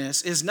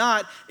 forgiveness is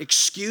not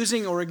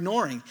excusing or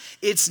ignoring.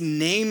 It's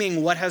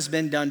naming what has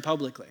been done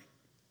publicly.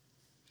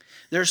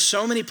 There are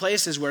so many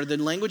places where the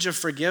language of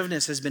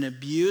forgiveness has been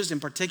abused, in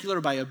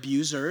particular by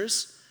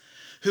abusers,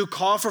 who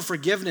call for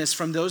forgiveness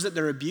from those that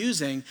they're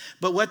abusing.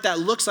 But what that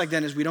looks like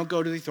then is we don't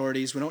go to the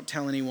authorities, we don't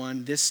tell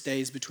anyone, this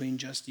stays between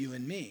just you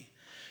and me.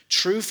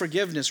 True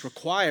forgiveness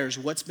requires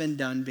what's been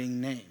done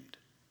being named.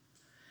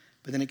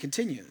 But then it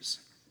continues.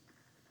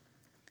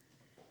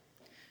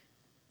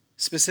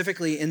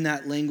 Specifically in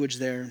that language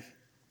there,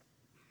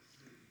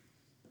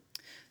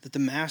 that the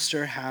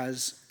master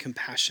has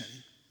compassion.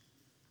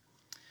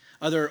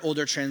 Other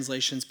older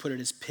translations put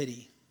it as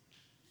pity.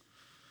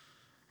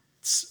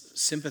 It's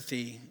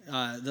sympathy.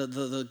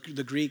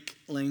 The Greek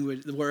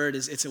language, the word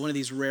it's one of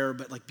these rare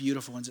but like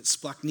beautiful ones. It's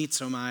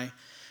splachnizomai,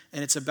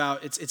 and it's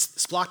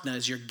splachna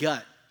is your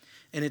gut.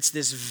 And it's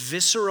this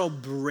visceral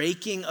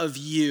breaking of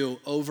you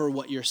over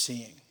what you're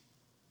seeing.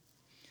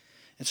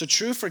 And so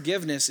true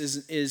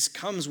forgiveness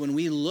comes when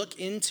we look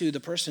into the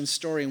person's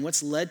story and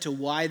what's led to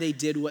why they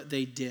did what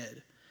they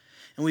did.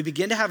 And we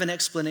begin to have an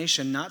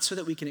explanation, not so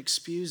that we can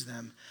excuse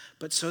them,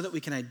 but so that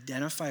we can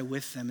identify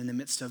with them in the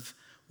midst of,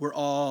 we're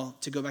all,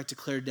 to go back to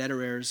Claire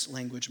Dederer's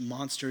language,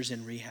 monsters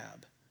in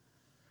rehab.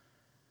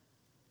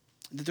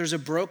 That there's a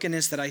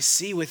brokenness that I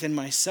see within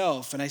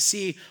myself, and I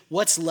see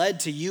what's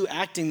led to you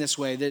acting this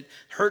way, that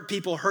hurt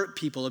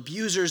people.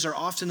 Abusers are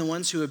often the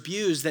ones who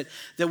abuse, that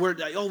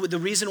the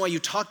reason why you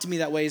talk to me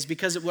that way is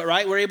because,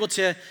 right, we're able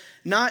to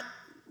not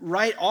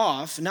write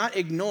off, not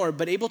ignore,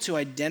 but able to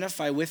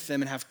identify with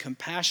them and have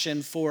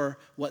compassion for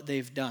what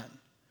they've done.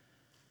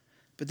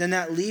 But then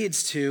that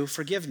leads to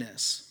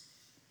forgiveness,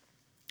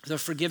 the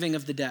forgiving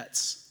of the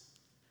debts.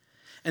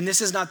 And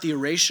this is not the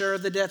erasure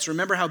of the debts.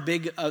 Remember how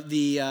big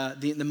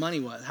the money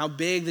was, how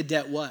big the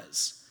debt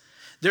was.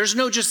 There's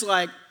no just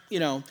like,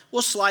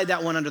 we'll slide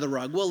that one under the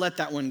rug. We'll let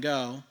that one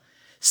go.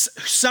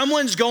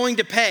 Someone's going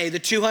to pay the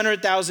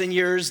 200,000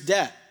 years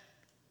debt.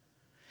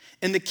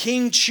 And the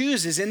king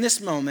chooses in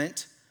this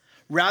moment,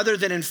 rather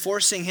than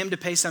enforcing him to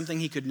pay something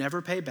he could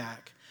never pay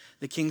back,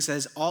 the king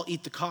says, I'll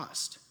eat the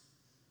cost.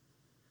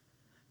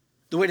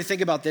 The way to think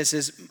about this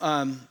is,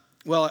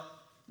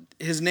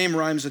 his name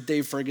rhymes with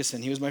Dave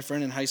Ferguson. He was my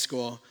friend in high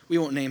school. We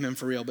won't name him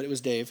for real, but it was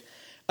Dave.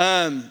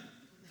 And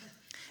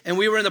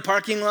we were in the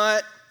parking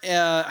lot,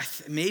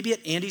 maybe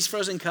at Andy's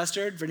Frozen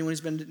Custard, for anyone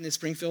who's been in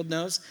Springfield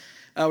knows.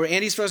 We're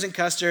Andy's Frozen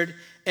Custard,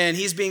 and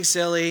he's being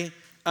silly,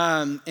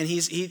 and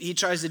he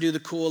tries to do the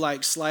cool,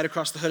 like, slide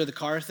across the hood of the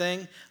car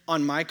thing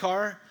on my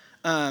car,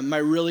 my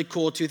really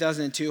cool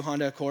 2002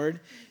 Honda Accord.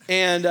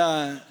 And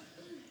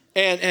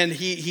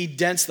he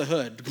dents the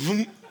hood,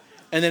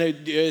 and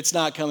then it's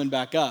not coming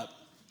back up.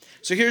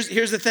 So here's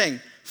the thing.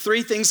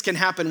 3 things can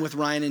happen with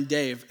Ryan and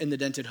Dave in the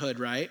dented hood,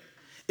 right?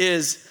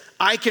 is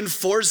I can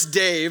force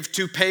Dave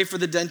to pay for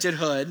the dented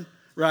hood,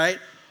 right?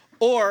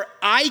 Or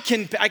I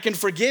can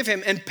forgive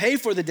him and pay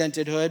for the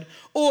dented hood,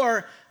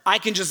 or I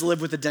can just live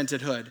with the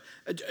dented hood.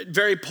 A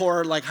very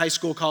poor, like high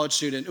school, college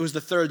student. It was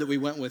the third that we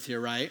went with here,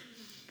 right?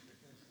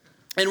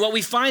 And what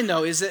we find,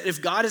 though, is that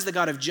if God is the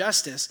God of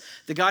justice,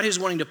 the God who's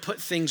wanting to put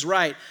things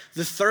right,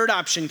 the third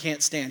option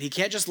can't stand. He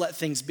can't just let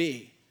things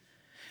be.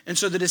 And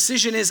so the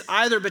decision is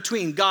either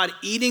between God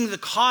eating the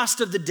cost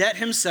of the debt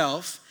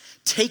himself,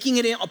 taking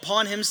it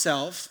upon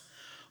himself,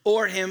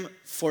 or him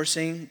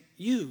forcing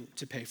you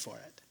to pay for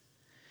it.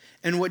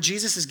 And what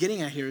Jesus is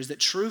getting at here is that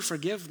true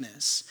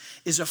forgiveness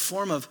is a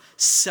form of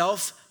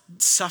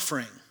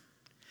self-suffering.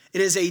 It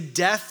is a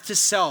death to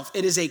self.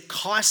 It is a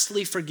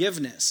costly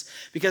forgiveness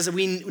because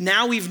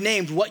we've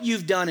named what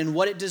you've done and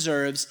what it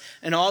deserves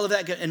and all of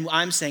that. And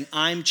I'm saying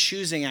I'm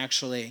choosing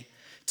actually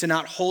to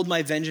not hold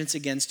my vengeance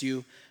against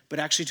you, but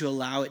actually to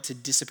allow it to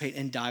dissipate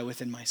and die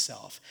within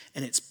myself.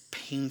 And it's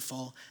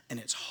painful and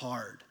it's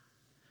hard.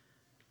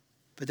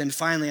 But then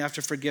finally,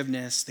 after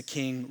forgiveness, the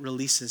king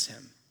releases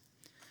him.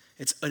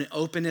 It's an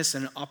openness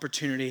and an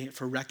opportunity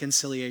for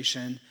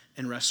reconciliation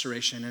and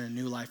restoration and a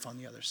new life on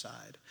the other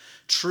side.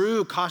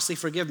 True costly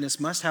forgiveness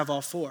must have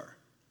all four.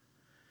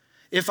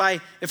 If I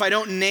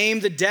don't name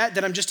the debt,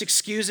 that I'm just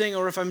excusing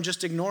or if I'm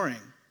just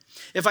ignoring.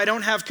 If I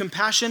don't have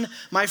compassion,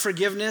 my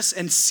forgiveness,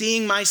 and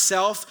seeing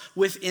myself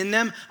within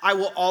them, I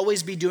will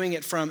always be doing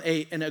it from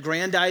an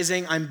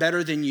aggrandizing, I'm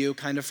better than you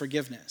kind of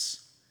forgiveness.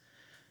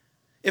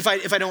 If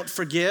I don't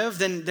forgive,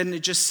 then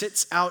it just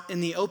sits out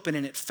in the open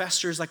and it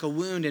festers like a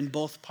wound in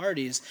both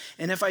parties.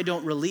 And if I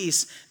don't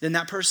release, then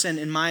that person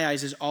in my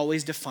eyes is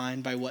always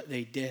defined by what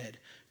they did.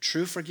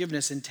 True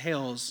forgiveness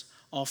entails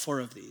all four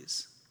of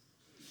these.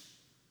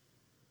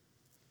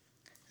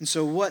 And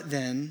so what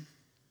then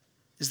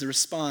is the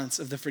response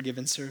of the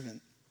forgiven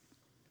servant?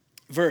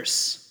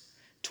 Verse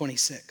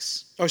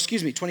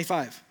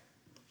 25.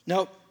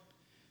 Nope.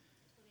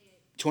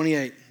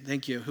 28.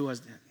 Thank you. Who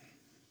was that?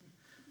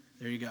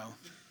 There you go.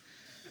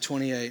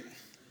 28.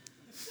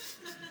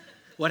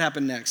 What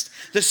happened next?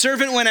 The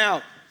servant went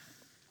out.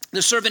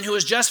 The servant who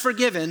was just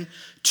forgiven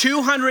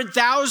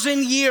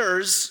 200,000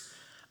 years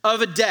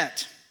of a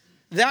debt.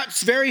 That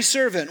very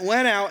servant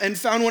went out and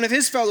found one of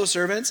his fellow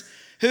servants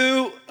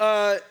who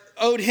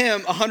owed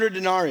him 100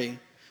 denarii,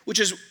 which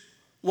is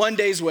 1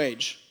 day's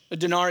wage. A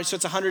denarii, so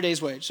it's 100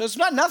 days' wage. So it's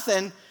not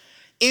nothing.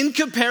 In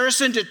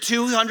comparison to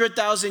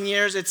 200,000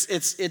 years,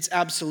 it's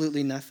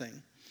absolutely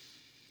nothing.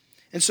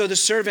 And so the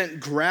servant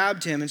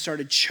grabbed him and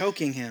started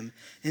choking him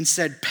and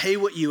said, "Pay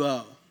what you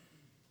owe."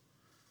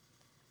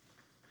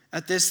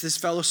 At this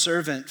fellow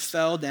servant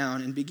fell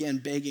down and began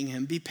begging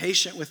him, "Be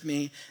patient with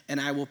me and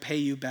I will pay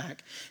you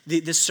back."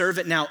 The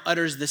servant now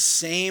utters the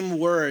same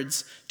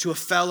words to a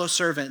fellow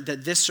servant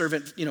that this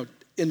servant,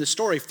 in the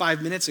story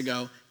 5 minutes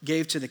ago,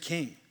 gave to the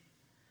king.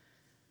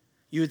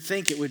 You would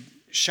think it would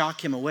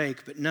shock him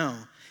awake, but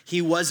no,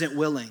 he wasn't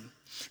willing.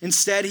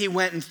 Instead, he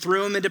went and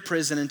threw him into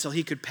prison until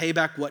he could pay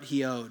back what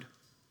he owed.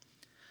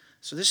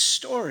 So this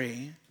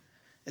story,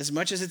 as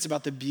much as it's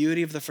about the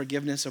beauty of the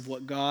forgiveness of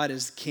what God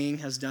as King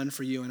has done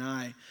for you and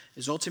I,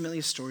 is ultimately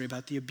a story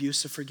about the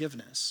abuse of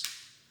forgiveness.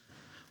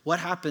 What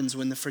happens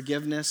when the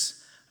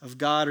forgiveness of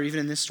God, or even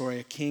in this story,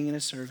 a king and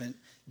a servant,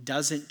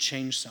 doesn't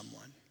change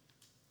someone?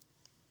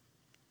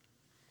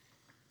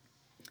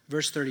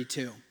 Verse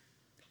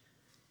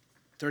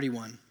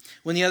 31.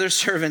 When the other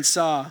servants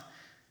saw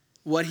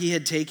what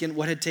had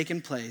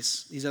taken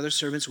place, these other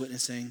servants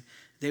witnessing,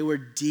 they were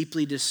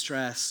deeply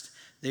distressed.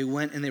 They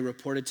went and they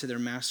reported to their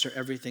master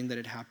everything that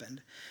had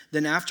happened.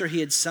 Then after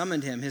he had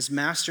summoned him, his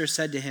master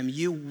said to him,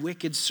 "You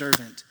wicked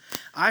servant,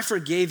 I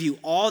forgave you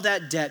all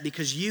that debt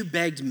because you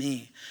begged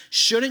me.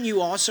 Shouldn't you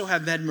also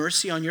have had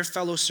mercy on your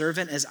fellow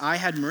servant as I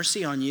had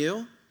mercy on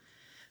you?"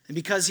 And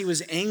because he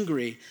was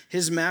angry,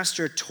 his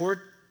master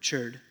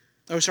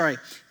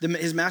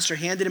his master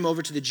handed him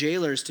over to the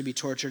jailers to be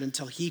tortured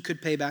until he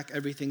could pay back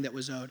everything that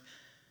was owed,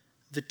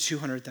 the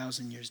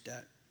 200,000 years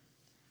debt.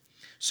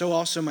 So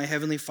also my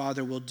heavenly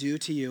Father will do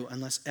to you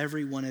unless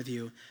every one of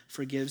you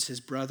forgives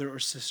his brother or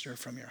sister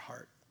from your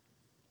heart.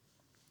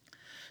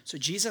 So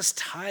Jesus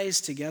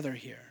ties together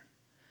here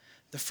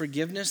the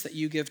forgiveness that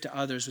you give to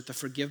others with the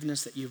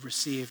forgiveness that you've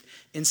received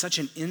in such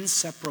an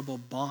inseparable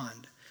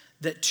bond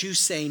that to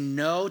say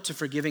no to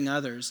forgiving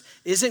others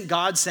isn't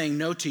God saying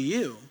no to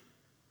you.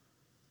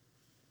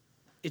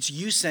 It's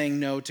you saying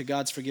no to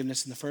God's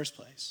forgiveness in the first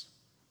place.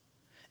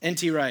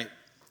 N.T. Wright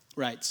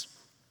writes,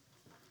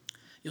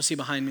 you'll see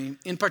behind me,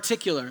 in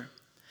particular,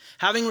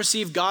 having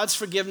received God's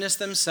forgiveness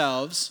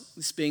themselves,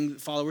 this being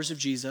followers of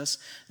Jesus,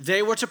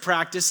 they were to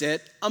practice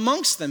it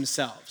amongst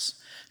themselves.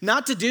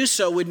 Not to do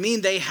so would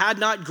mean they had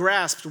not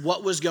grasped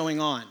what was going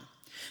on.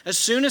 As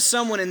soon as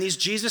someone in these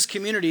Jesus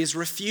communities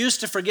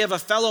refused to forgive a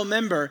fellow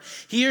member,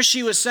 he or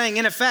she was saying,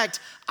 in effect,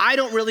 I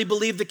don't really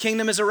believe the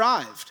kingdom has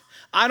arrived.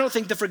 I don't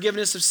think the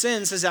forgiveness of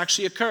sins has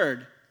actually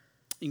occurred.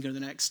 You can go to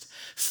the next.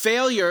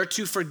 Failure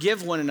to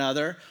forgive one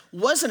another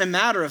wasn't a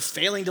matter of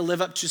failing to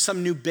live up to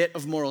some new bit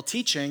of moral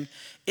teaching.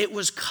 It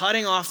was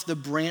cutting off the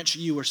branch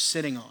you were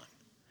sitting on.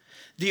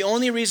 The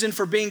only reason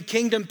for being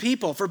kingdom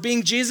people, for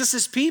being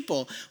Jesus's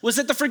people, was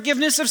that the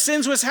forgiveness of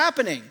sins was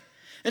happening.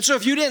 And so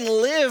if you didn't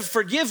live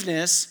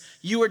forgiveness,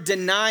 you were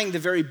denying the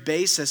very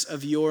basis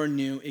of your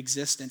new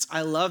existence.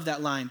 I love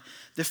that line.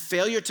 The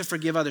failure to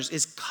forgive others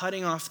is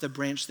cutting off the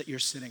branch that you're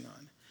sitting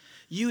on.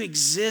 You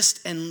exist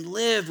and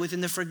live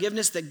within the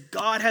forgiveness that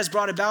God has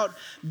brought about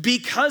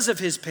because of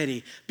his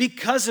pity,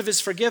 because of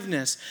his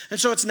forgiveness. And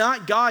so it's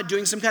not God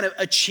doing some kind of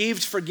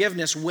achieved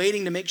forgiveness,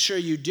 waiting to make sure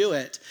you do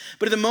it.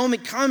 But if the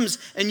moment comes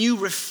and you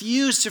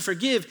refuse to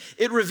forgive,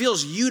 it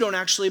reveals you don't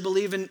actually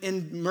believe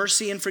in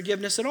mercy and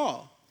forgiveness at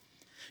all.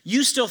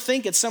 You still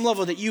think at some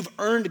level that you've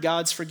earned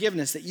God's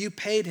forgiveness, that you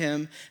paid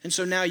him, and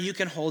so now you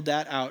can hold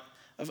that out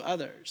of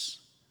others.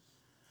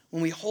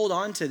 When we hold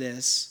on to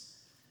this,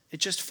 it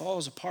just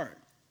falls apart.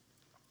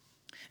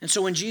 And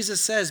so when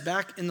Jesus says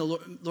back in the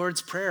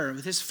Lord's Prayer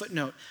with his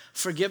footnote,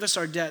 forgive us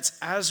our debts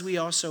as we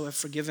also have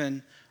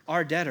forgiven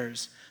our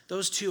debtors,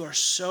 those two are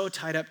so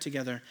tied up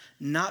together,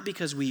 not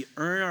because we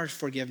earn our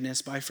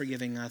forgiveness by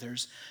forgiving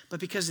others, but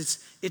because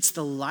it's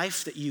the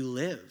life that you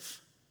live.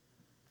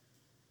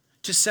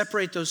 To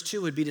separate those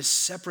two would be to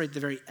separate the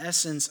very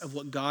essence of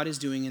what God is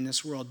doing in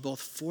this world, both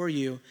for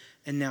you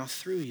and now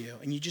through you.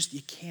 And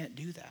you can't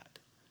do that.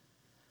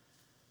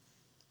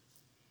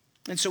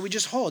 And so we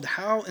just hold,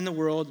 how in the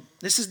world,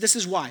 this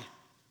is why.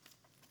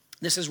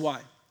 This is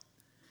why.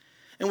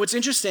 And what's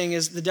interesting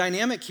is the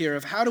dynamic here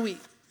of how do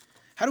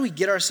we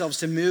get ourselves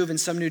to move in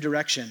some new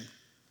direction,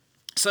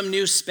 some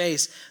new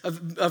space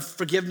of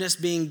forgiveness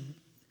being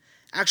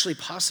actually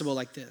possible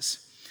like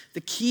this.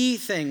 The key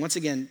thing, once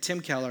again, Tim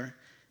Keller,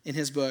 in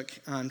his book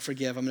on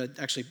Forgive, I'm going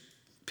to actually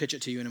pitch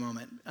it to you in a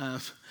moment.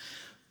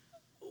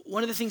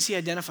 One of the things he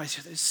identifies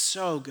here that is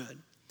so good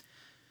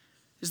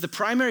is the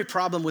primary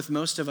problem with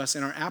most of us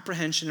in our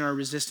apprehension and our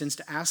resistance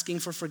to asking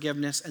for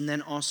forgiveness and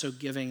then also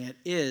giving it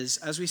is,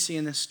 as we see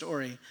in this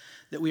story,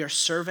 that we are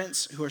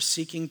servants who are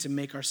seeking to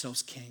make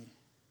ourselves king.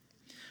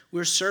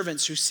 We're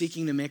servants who are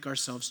seeking to make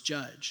ourselves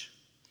judge.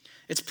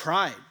 It's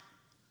pride.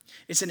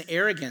 It's an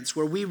arrogance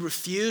where we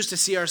refuse to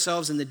see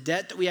ourselves in the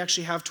debt that we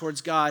actually have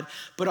towards God,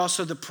 but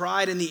also the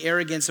pride and the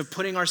arrogance of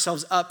putting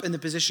ourselves up in the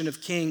position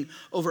of king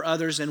over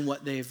others and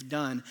what they've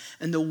done.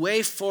 And the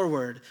way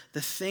forward,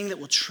 the thing that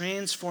will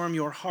transform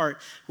your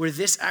heart, where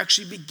this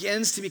actually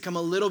begins to become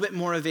a little bit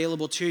more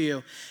available to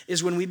you,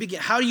 is when we begin.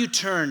 How do you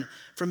turn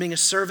from being a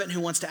servant who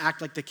wants to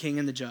act like the king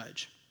and the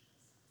judge?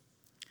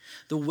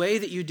 The way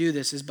that you do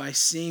this is by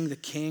seeing the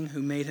king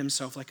who made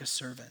himself like a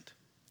servant.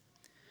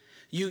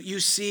 You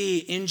see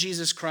in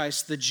Jesus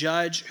Christ the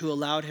judge who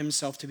allowed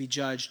himself to be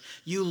judged.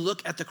 You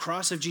look at the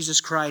cross of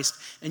Jesus Christ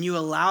and you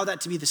allow that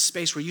to be the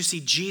space where you see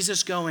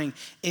Jesus going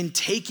and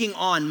taking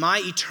on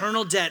my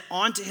eternal debt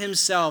onto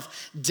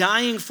himself,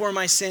 dying for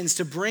my sins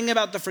to bring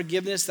about the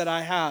forgiveness that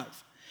I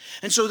have.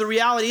 And so the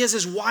reality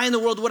is why in the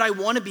world would I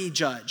want to be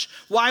judge?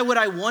 Why would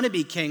I want to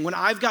be king when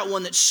I've got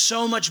one that's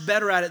so much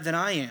better at it than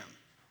I am?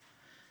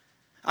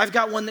 I've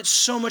got one that's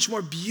so much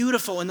more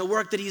beautiful in the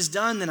work that he's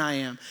done than I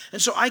am. And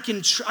so I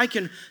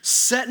can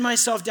set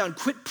myself down,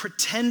 quit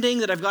pretending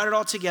that I've got it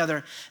all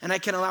together, and I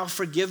can allow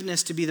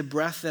forgiveness to be the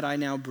breath that I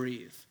now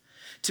breathe,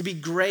 to be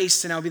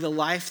grace to now be the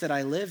life that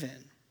I live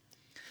in.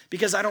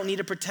 Because I don't need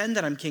to pretend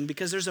that I'm king,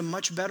 because there's a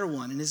much better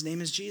one, and his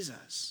name is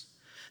Jesus.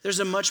 There's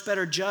a much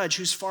better judge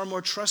who's far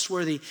more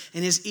trustworthy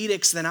in his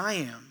edicts than I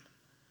am.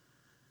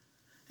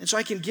 And so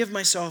I can give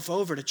myself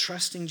over to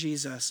trusting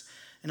Jesus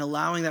and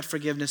allowing that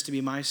forgiveness to be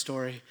my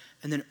story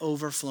and then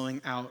overflowing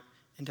out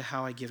into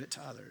how I give it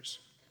to others.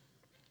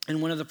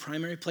 And one of the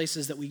primary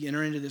places that we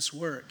enter into this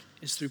work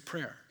is through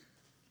prayer.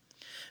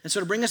 And so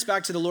to bring us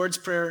back to the Lord's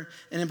Prayer,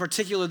 and in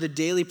particular the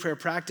daily prayer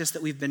practice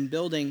that we've been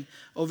building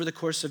over the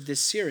course of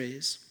this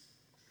series,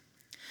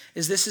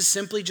 this is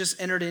simply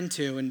just entered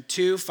into in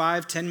 2,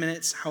 5, 10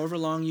 minutes, however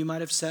long you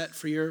might have set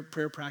for your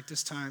prayer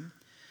practice time,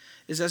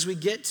 is as we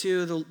get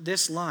to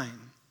this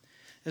line,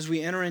 as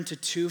we enter into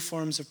two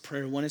forms of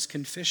prayer. One is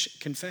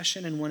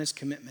confession and one is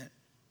commitment.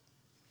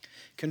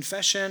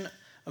 Confession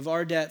of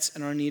our debts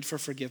and our need for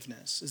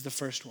forgiveness is the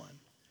first one,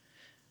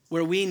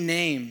 where we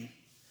name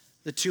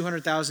the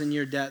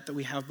 200,000-year debt that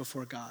we have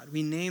before God.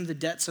 We name the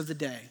debts of the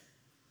day.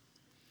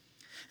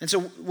 And so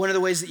one of the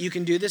ways that you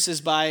can do this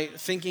is by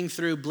thinking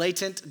through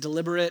blatant,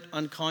 deliberate,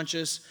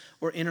 unconscious,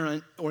 or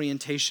inner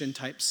orientation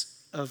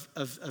types of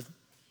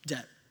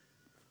debt,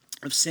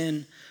 of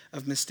sin,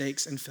 of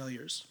mistakes and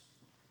failures.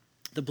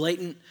 The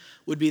blatant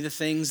would be the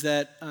things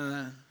that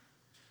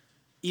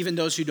even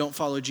those who don't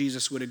follow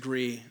Jesus would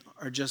agree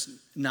are just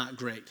not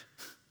great.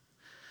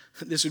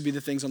 This would be the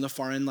things on the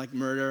far end like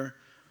murder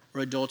or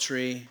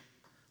adultery.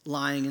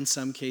 Lying in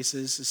some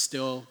cases is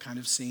still kind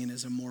of seen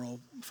as a moral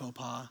faux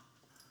pas.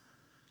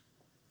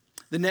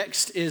 The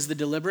next is the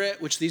deliberate,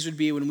 which these would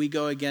be when we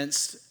go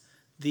against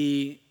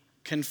the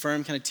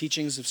confirmed kind of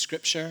teachings of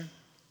Scripture,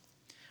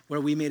 where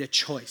we made a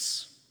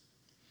choice.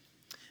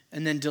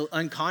 And then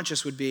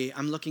unconscious would be,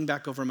 I'm looking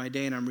back over my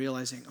day and I'm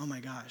realizing, oh my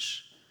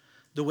gosh,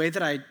 the way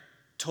that I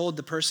told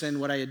the person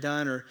what I had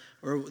done or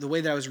the way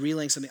that I was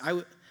relaying something,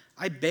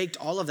 I baked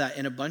all of that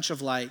in a bunch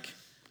of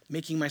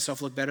making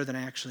myself look better than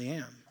I actually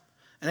am.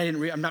 And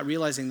I'm not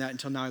realizing that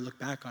until now I look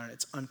back on it.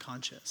 It's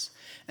unconscious.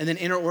 And then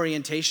inner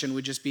orientation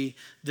would just be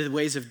the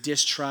ways of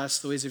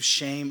distrust, the ways of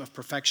shame, of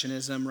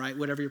perfectionism, right?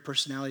 Whatever your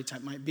personality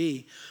type might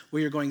be,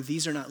 where you're going,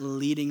 these are not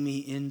leading me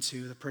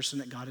into the person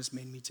that God has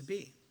made me to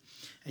be.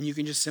 And you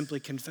can just simply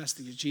confess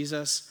to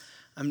Jesus,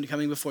 I'm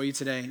coming before you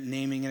today,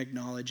 naming and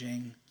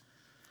acknowledging,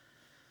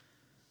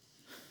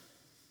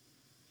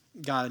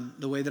 God,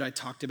 the way that I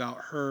talked about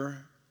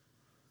her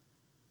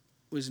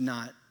was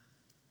not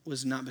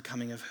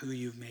becoming of who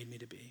you've made me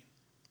to be.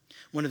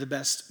 One of the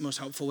best, most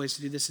helpful ways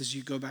to do this is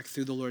you go back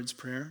through the Lord's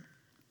Prayer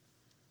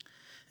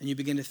and you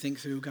begin to think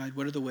through, God,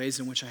 what are the ways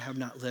in which I have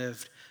not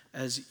lived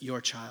as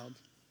your child,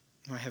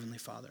 my Heavenly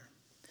Father?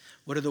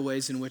 What are the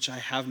ways in which I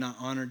have not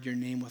honored your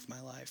name with my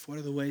life? What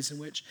are the ways in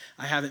which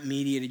I haven't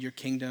mediated your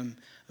kingdom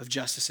of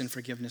justice and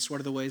forgiveness? What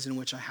are the ways in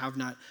which I have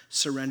not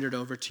surrendered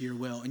over to your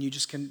will? And you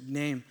just can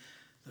name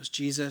those.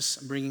 Jesus,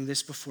 I'm bringing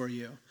this before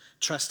you,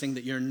 trusting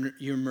that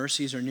your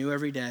mercies are new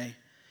every day.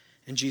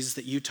 And Jesus,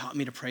 that you taught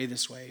me to pray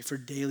this way, for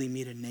daily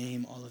me to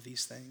name all of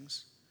these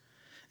things.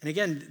 And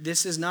again,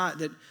 this is not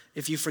that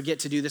if you forget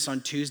to do this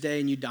on Tuesday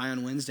and you die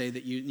on Wednesday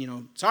that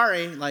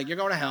sorry, like you're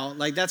going to hell.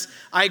 Like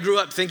I grew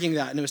up thinking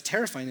that and it was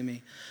terrifying to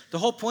me. The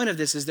whole point of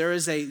this is there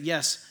is a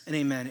yes and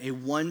amen, a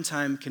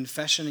one-time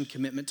confession and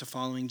commitment to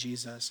following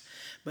Jesus.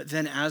 But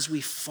then as we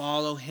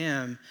follow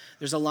him,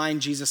 there's a line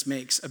Jesus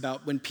makes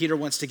about when Peter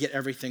wants to get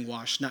everything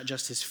washed, not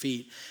just his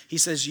feet. He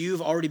says,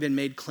 you've already been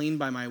made clean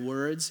by my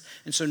words.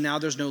 And so now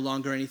there's no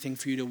longer anything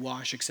for you to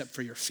wash except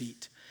for your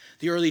feet.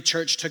 The early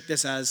church took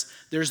this as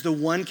there's the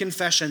one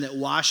confession that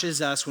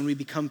washes us when we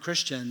become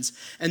Christians.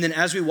 And then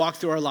as we walk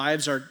through our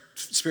lives, our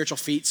spiritual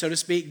feet, so to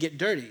speak, get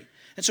dirty.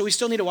 And so we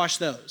still need to wash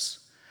those,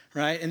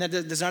 right? And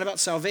that's not about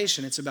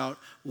salvation. It's about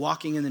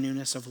walking in the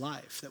newness of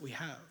life that we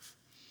have.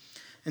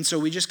 And so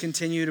we just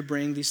continue to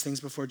bring these things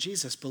before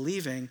Jesus,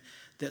 believing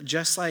that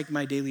just like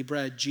my daily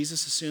bread,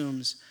 Jesus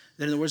assumes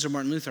that in the words of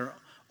Martin Luther,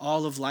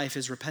 all of life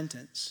is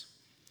repentance.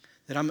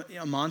 That I'm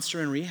a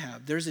monster in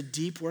rehab. There's a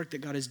deep work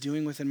that God is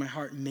doing within my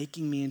heart,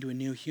 making me into a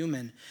new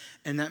human.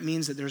 And that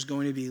means that there's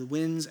going to be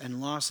wins and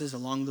losses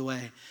along the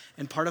way.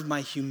 And part of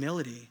my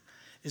humility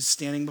is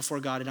standing before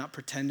God and not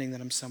pretending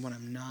that I'm someone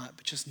I'm not,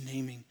 but just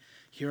naming,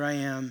 here I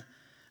am.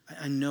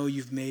 I know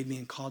you've made me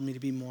and called me to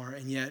be more,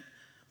 and yet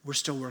we're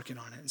still working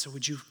on it. And so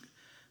would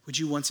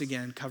you once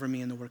again cover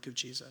me in the work of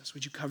Jesus?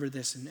 Would you cover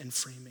this and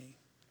free me?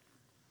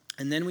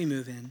 And then we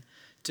move in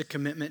to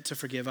commitment to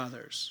forgive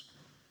others,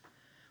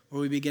 where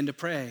we begin to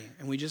pray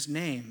and we just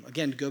name,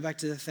 again, go back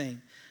to the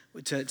thing,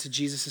 to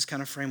Jesus'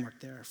 kind of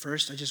framework there.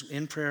 First,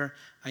 in prayer,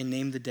 I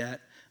name the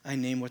debt. I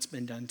name what's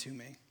been done to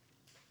me.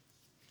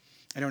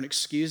 I don't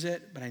excuse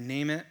it, but I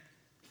name it.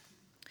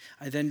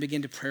 I then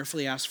begin to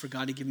prayerfully ask for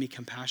God to give me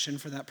compassion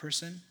for that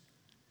person.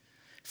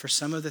 For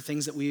some of the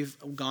things that we've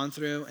gone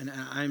through, and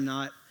I'm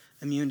not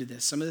immune to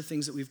this, some of the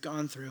things that we've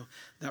gone through,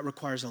 that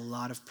requires a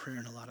lot of prayer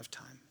and a lot of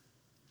time.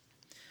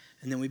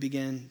 And then we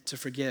begin to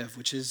forgive,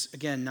 which is,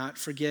 again, not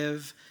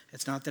forgive.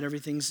 It's not that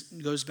everything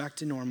goes back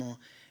to normal.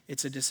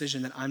 It's a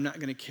decision that I'm not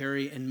going to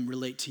carry and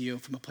relate to you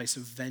from a place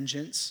of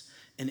vengeance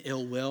and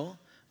ill will,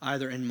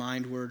 either in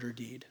mind, word, or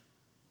deed.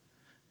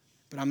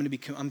 But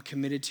I'm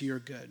committed to your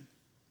good.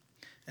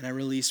 And I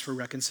release for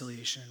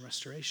reconciliation and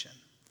restoration.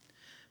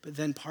 But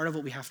then part of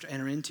what we have to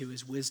enter into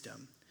is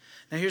wisdom.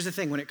 Now, here's the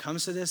thing. When it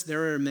comes to this,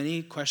 there are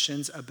many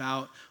questions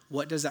about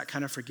what does that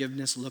kind of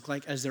forgiveness look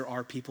like, as there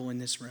are people in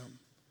this room.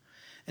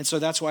 And so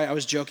that's why I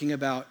was joking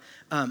about,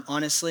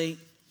 honestly,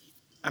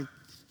 I'm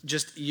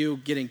just you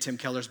getting Tim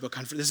Keller's book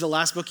on, this is the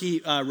last book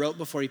he wrote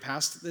before he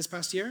passed this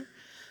past year.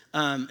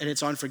 And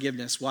it's on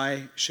forgiveness.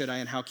 Why should I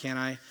and how can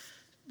I?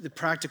 The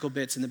practical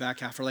bits in the back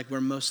half are like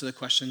where most of the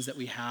questions that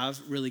we have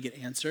really get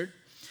answered.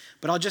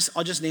 But I'll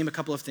just name a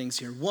couple of things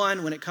here.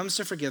 One, when it comes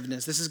to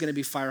forgiveness, this is going to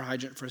be fire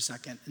hydrant for a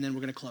second, and then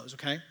we're going to close,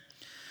 okay?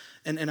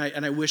 And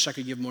I wish I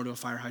could give more to a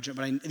fire hydrant,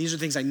 but these are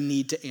things I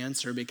need to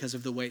answer because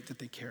of the weight that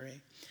they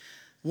carry.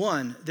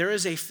 One,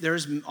 there's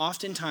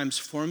oftentimes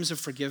forms of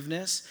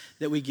forgiveness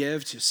that we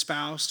give to a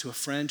spouse, to a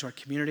friend, to our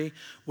community,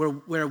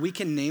 where we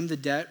can name the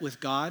debt with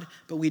God,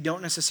 but we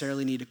don't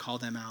necessarily need to call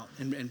them out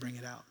and bring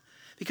it out.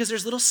 Because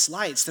there's little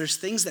slights, there's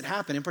things that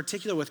happen, in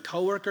particular with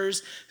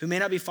coworkers who may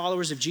not be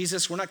followers of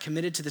Jesus. We're not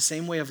committed to the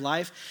same way of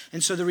life.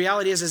 And so the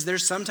reality is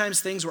there's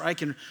sometimes things where I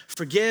can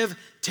forgive,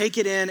 take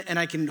it in, and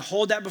I can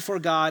hold that before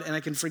God, and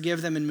I can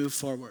forgive them and move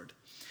forward.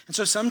 And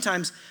so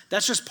sometimes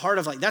that's just part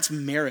of that's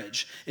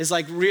marriage. It's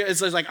like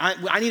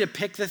I need to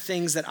pick the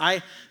things that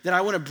I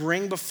want to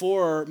bring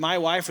before my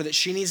wife, or that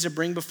she needs to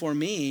bring before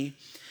me.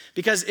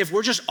 Because if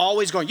we're just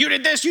always going, you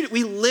did this,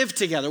 we live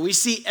together, we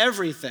see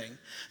everything.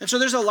 And so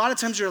there's a lot of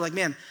times where you're like,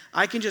 man,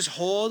 I can just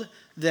hold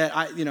that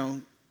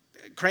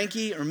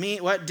cranky or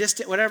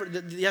distant, whatever.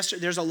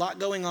 There's a lot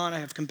going on. I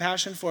have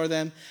compassion for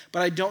them,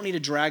 but I don't need to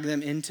drag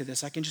them into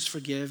this. I can just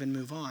forgive and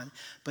move on.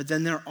 But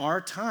then there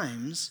are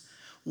times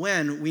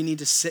when we need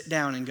to sit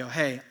down and go,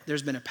 hey,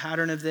 there's been a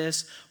pattern of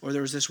this, or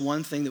there was this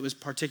one thing that was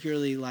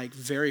particularly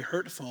very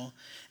hurtful,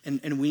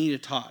 and we need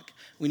to talk.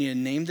 We need to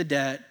name the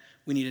debt.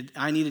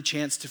 I need a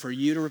chance for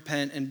you to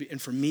repent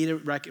and for me to,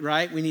 right?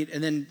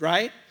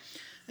 Right?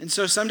 And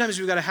so sometimes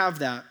we've got to have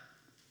that.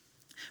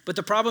 But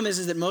the problem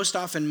is that most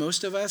often,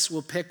 most of us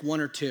will pick one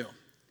or two.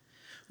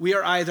 We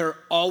are either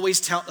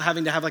always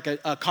having to have like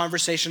a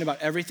conversation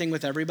about everything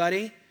with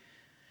everybody,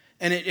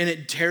 and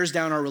it tears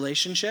down our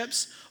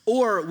relationships,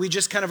 or we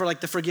just kind of are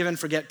like the forgive and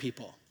forget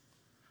people,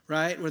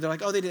 right? Where they're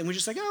like, oh, they did, and we're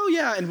just like, oh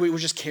yeah, and we're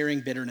just carrying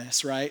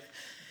bitterness, right?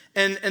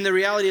 And the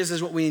reality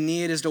is what we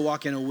need is to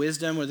walk in a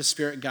wisdom where the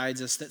Spirit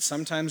guides us, that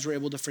sometimes we're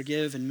able to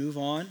forgive and move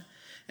on,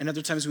 and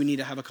other times we need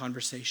to have a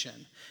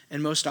conversation.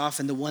 And most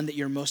often, the one that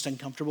you're most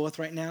uncomfortable with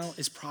right now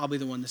is probably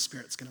the one the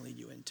Spirit's going to lead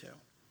you into.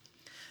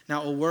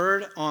 Now, a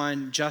word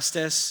on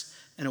justice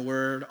and a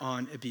word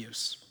on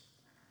abuse.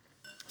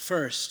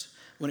 First,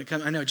 when it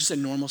comes, I know, just a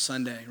normal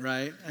Sunday,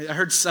 right? I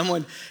heard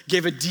someone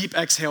gave a deep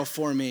exhale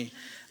for me.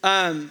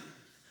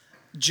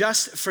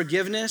 Just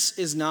forgiveness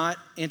is not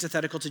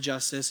antithetical to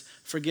justice.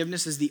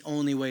 Forgiveness is the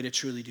only way to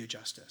truly do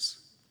justice.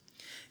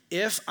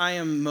 If I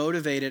am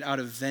motivated out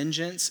of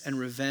vengeance and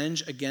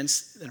revenge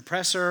against an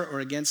oppressor or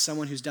against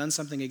someone who's done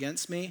something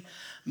against me,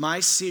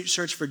 my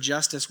search for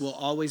justice will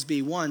always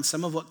be, one,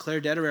 some of what Claire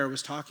Dederer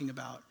was talking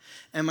about,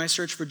 and my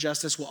search for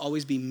justice will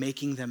always be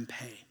making them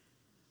pay.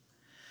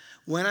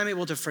 When I'm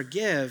able to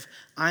forgive,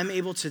 I'm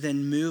able to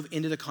then move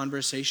into the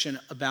conversation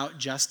about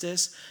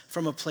justice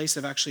from a place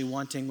of actually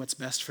wanting what's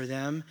best for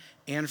them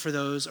and for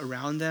those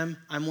around them.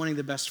 I'm wanting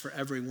the best for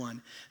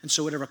everyone. And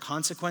so whatever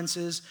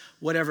consequences,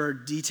 whatever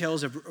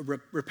details of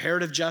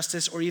reparative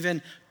justice or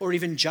even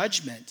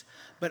judgment,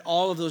 but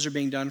all of those are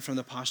being done from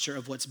the posture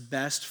of what's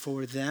best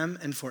for them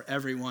and for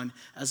everyone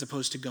as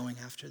opposed to going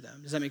after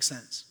them. Does that make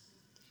sense?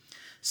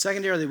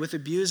 Secondarily, with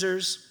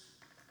abusers,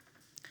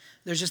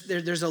 there's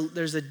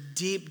a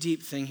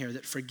deep thing here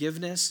that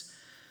forgiveness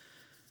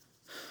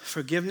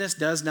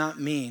does not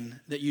mean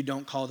that you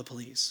don't call the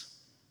police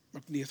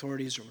or the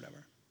authorities or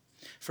whatever.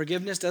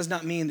 Forgiveness does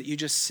not mean that you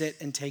just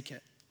sit and take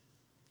it.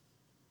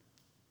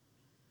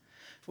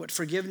 What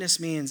forgiveness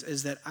means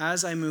is that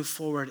as I move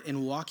forward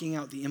in walking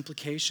out the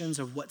implications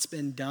of what's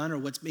been done or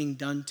what's being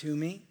done to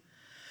me,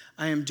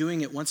 I am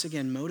doing it once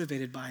again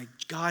motivated by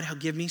God, he'll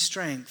give me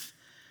strength.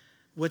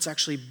 What's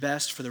actually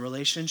best for the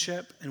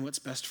relationship and what's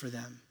best for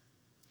them.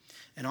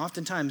 And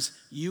oftentimes,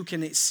 you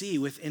can see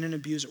within an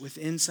abuser,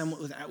 within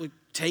someone,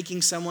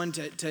 taking someone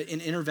to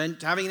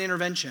having an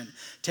intervention,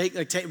 take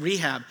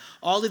rehab,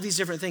 all of these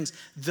different things.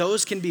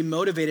 Those can be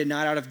motivated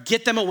not out of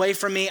get them away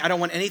from me. I don't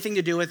want anything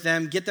to do with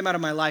them. Get them out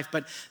of my life.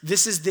 But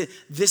this is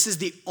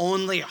the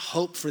only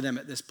hope for them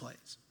at this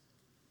place.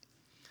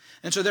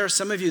 And so there are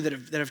some of you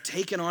that have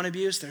taken on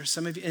abuse. There are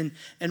some of you,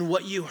 and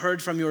what you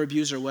heard from your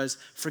abuser was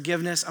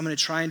forgiveness. I'm going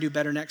to try and do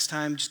better next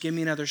time. Just give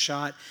me another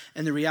shot.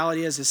 And the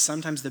reality is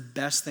sometimes the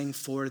best thing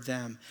for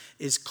them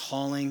is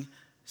calling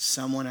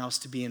someone else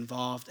to be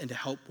involved and to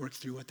help work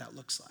through what that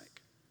looks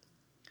like.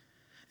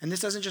 And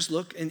this doesn't just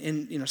look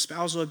in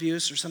spousal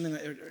abuse or something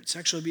like or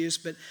sexual abuse,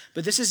 but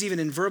this is even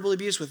in verbal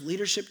abuse with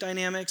leadership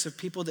dynamics of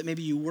people that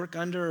maybe you work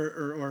under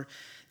or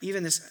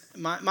even this,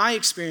 my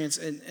experience,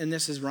 and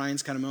this is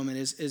Ryan's kind of moment,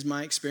 is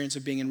my experience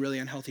of being in really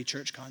unhealthy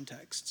church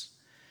contexts.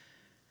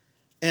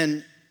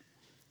 And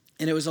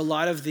it was a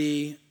lot of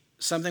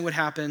something would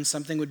happen,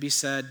 something would be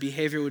said,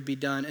 behavior would be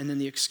done, and then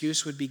the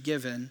excuse would be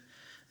given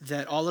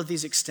that all of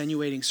these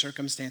extenuating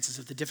circumstances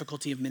of the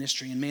difficulty of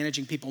ministry and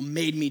managing people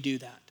made me do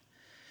that.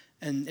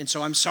 And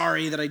so I'm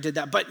sorry that I did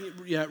that, but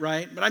yeah,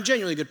 right? But I'm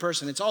genuinely a good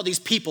person. It's all these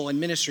people in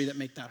ministry that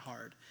make that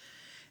hard.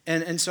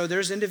 And so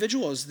there's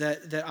individuals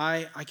that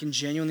I can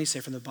genuinely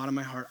say from the bottom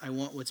of my heart, I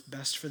want what's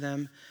best for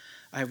them.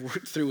 I've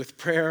worked through with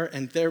prayer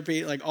and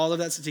therapy, like all of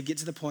that to get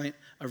to the point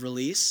of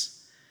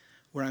release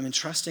where I'm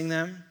entrusting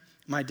them.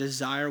 My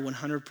desire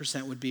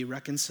 100% would be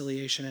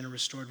reconciliation and a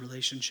restored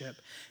relationship.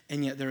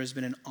 And yet there has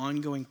been an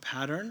ongoing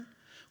pattern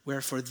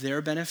where for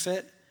their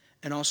benefit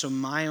and also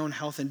my own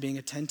health and being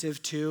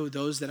attentive to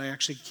those that I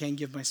actually can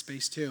give my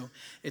space to,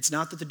 it's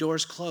not that the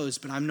door's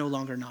closed, but I'm no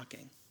longer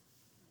knocking.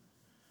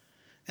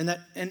 And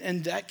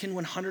that can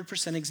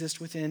 100% exist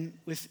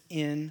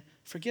within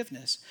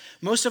forgiveness.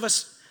 Most of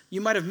us, you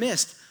might have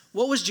missed,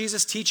 what was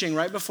Jesus teaching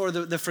right before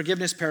the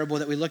forgiveness parable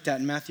that we looked at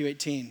in Matthew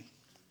 18?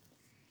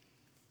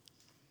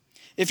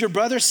 If your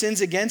brother sins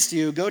against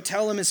you, go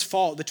tell him his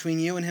fault between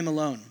you and him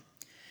alone.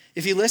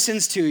 If he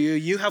listens to you,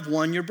 you have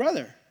won your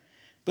brother.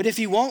 But if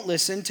he won't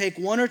listen, take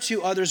one or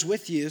two others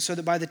with you, so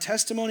that by the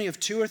testimony of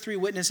 2 or 3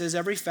 witnesses,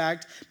 every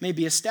fact may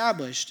be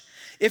established.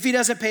 If he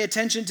doesn't pay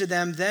attention to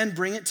them, then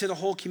bring it to the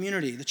whole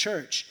community, the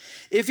church.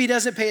 If he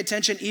doesn't pay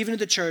attention even to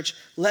the church,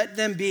 let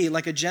them be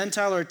like a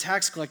Gentile or a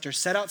tax collector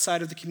set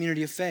outside of the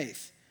community of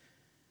faith.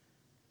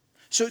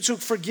 So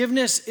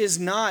forgiveness is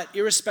not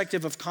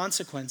irrespective of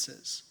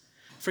consequences.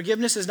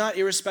 Forgiveness is not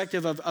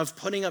irrespective of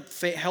putting up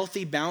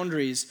healthy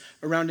boundaries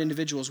around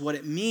individuals. What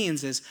it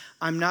means is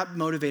I'm not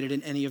motivated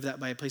in any of that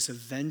by a place of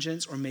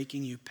vengeance or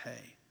making you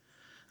pay.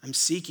 I'm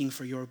seeking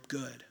for your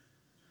good.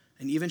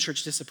 And even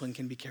church discipline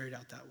can be carried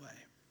out that way.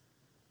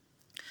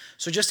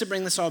 So just to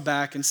bring this all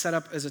back and set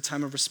up as a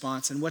time of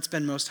response and what's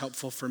been most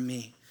helpful for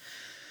me.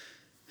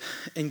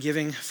 in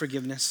giving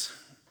forgiveness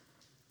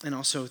and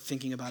also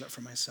thinking about it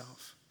for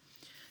myself.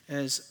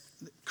 As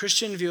the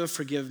Christian view of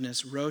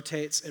forgiveness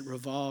rotates, it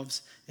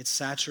revolves, it's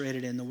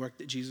saturated in the work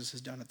that Jesus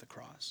has done at the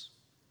cross.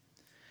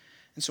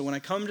 And so when I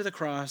come to the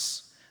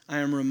cross, I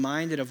am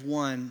reminded of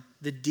one,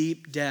 the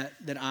deep debt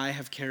that I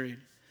have carried.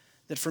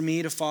 That for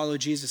me to follow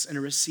Jesus and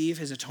to receive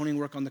his atoning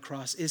work on the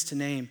cross is to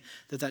name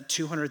that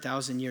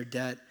 200,000 year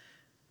debt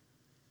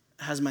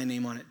has my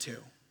name on it too.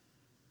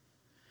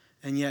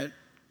 And yet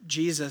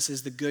Jesus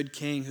is the good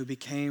king who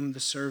became the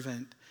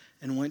servant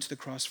and went to the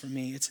cross for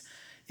me.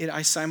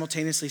 I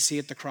simultaneously see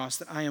at the cross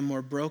that I am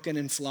more broken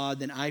and flawed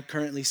than I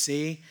currently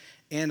see,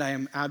 and I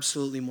am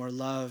absolutely more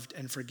loved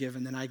and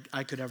forgiven than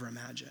I could ever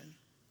imagine.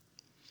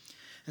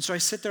 And so I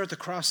sit there at the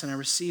cross and I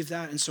receive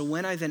that. And so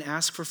when I then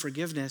ask for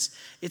forgiveness,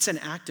 it's an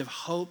act of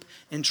hope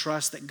and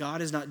trust that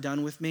God is not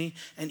done with me.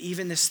 And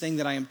even this thing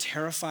that I am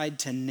terrified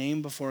to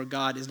name before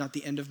God is not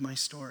the end of my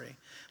story,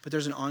 but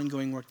there's an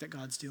ongoing work that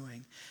God's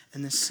doing.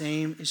 And the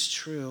same is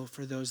true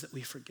for those that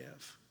we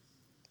forgive.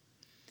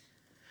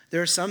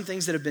 There are some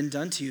things that have been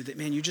done to you that,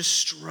 man, you just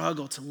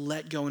struggle to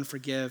let go and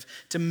forgive,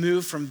 to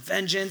move from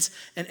vengeance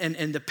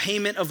and the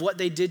payment of what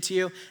they did to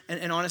you.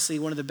 And honestly,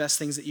 one of the best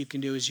things that you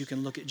can do is you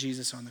can look at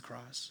Jesus on the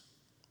cross.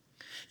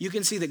 You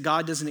can see that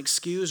God doesn't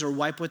excuse or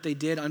wipe what they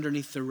did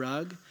underneath the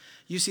rug.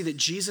 You see that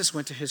Jesus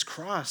went to his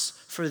cross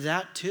for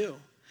that too.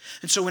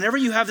 And so whenever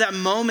you have that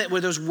moment where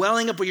there's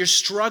welling up, where you're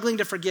struggling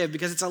to forgive,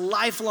 because it's a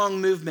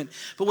lifelong movement,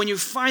 but when you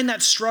find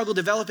that struggle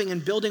developing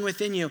and building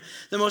within you,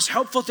 the most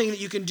helpful thing that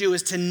you can do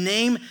is to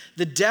name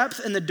the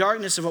depth and the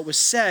darkness of what was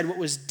said, what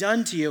was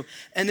done to you,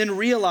 and then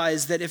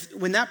realize that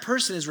when that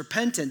person is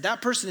repentant,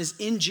 that person is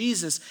in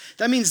Jesus,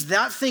 that means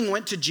that thing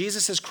went to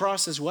Jesus'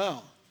 cross as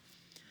well.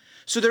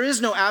 So there is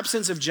no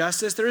absence of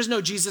justice. There is no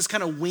Jesus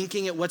kind of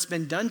winking at what's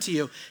been done to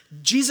you.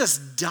 Jesus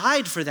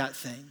died for that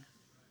thing.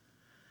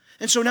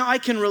 And so now I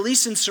can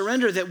release and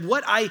surrender that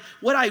what I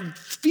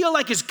feel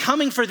like is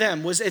coming for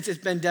them it's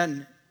been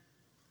done.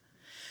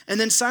 And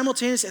then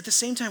simultaneously, at the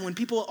same time, when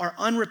people are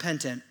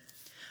unrepentant,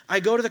 I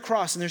go to the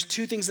cross and there's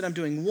two things that I'm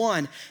doing.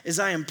 One is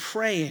I am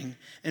praying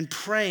and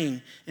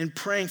praying and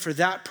praying for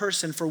that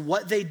person for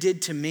what they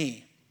did to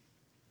me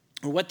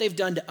or what they've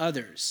done to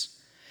others,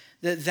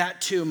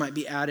 that too might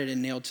be added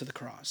and nailed to the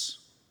cross.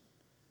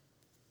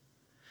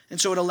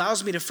 And so it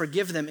allows me to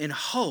forgive them in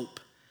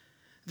hope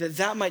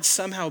that might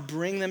somehow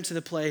bring them to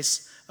the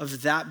place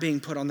of that being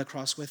put on the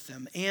cross with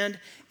them. And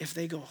if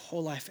they go a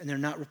whole life and they're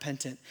not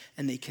repentant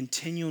and they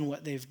continue in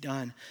what they've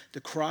done,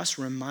 the cross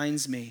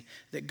reminds me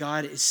that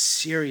God is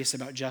serious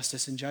about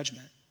justice and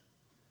judgment.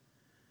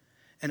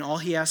 And all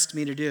he asks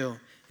me to do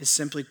is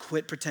simply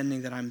quit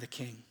pretending that I'm the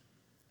king.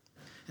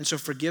 And so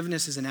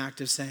forgiveness is an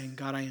act of saying,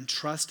 God, I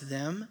entrust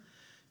them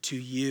to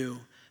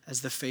you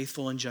as the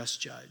faithful and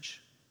just judge.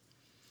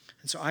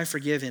 And so I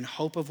forgive in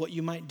hope of what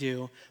you might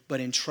do, but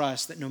in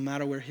trust that no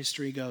matter where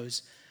history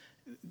goes,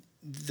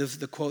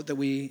 the quote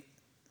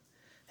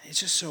it's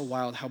just so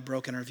wild how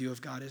broken our view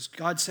of God is.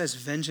 God says,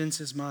 vengeance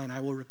is mine,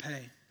 I will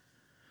repay.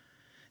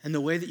 And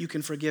the way that you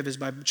can forgive is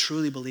by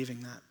truly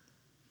believing that.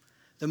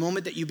 The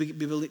moment that you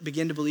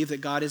begin to believe that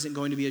God isn't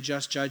going to be a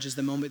just judge is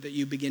the moment that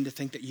you begin to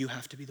think that you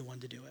have to be the one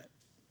to do it.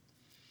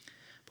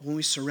 But when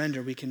we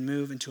surrender, we can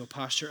move into a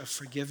posture of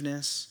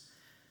forgiveness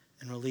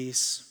and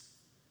release,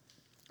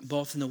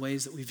 both in the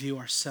ways that we view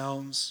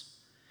ourselves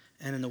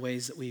and in the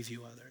ways that we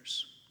view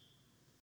others.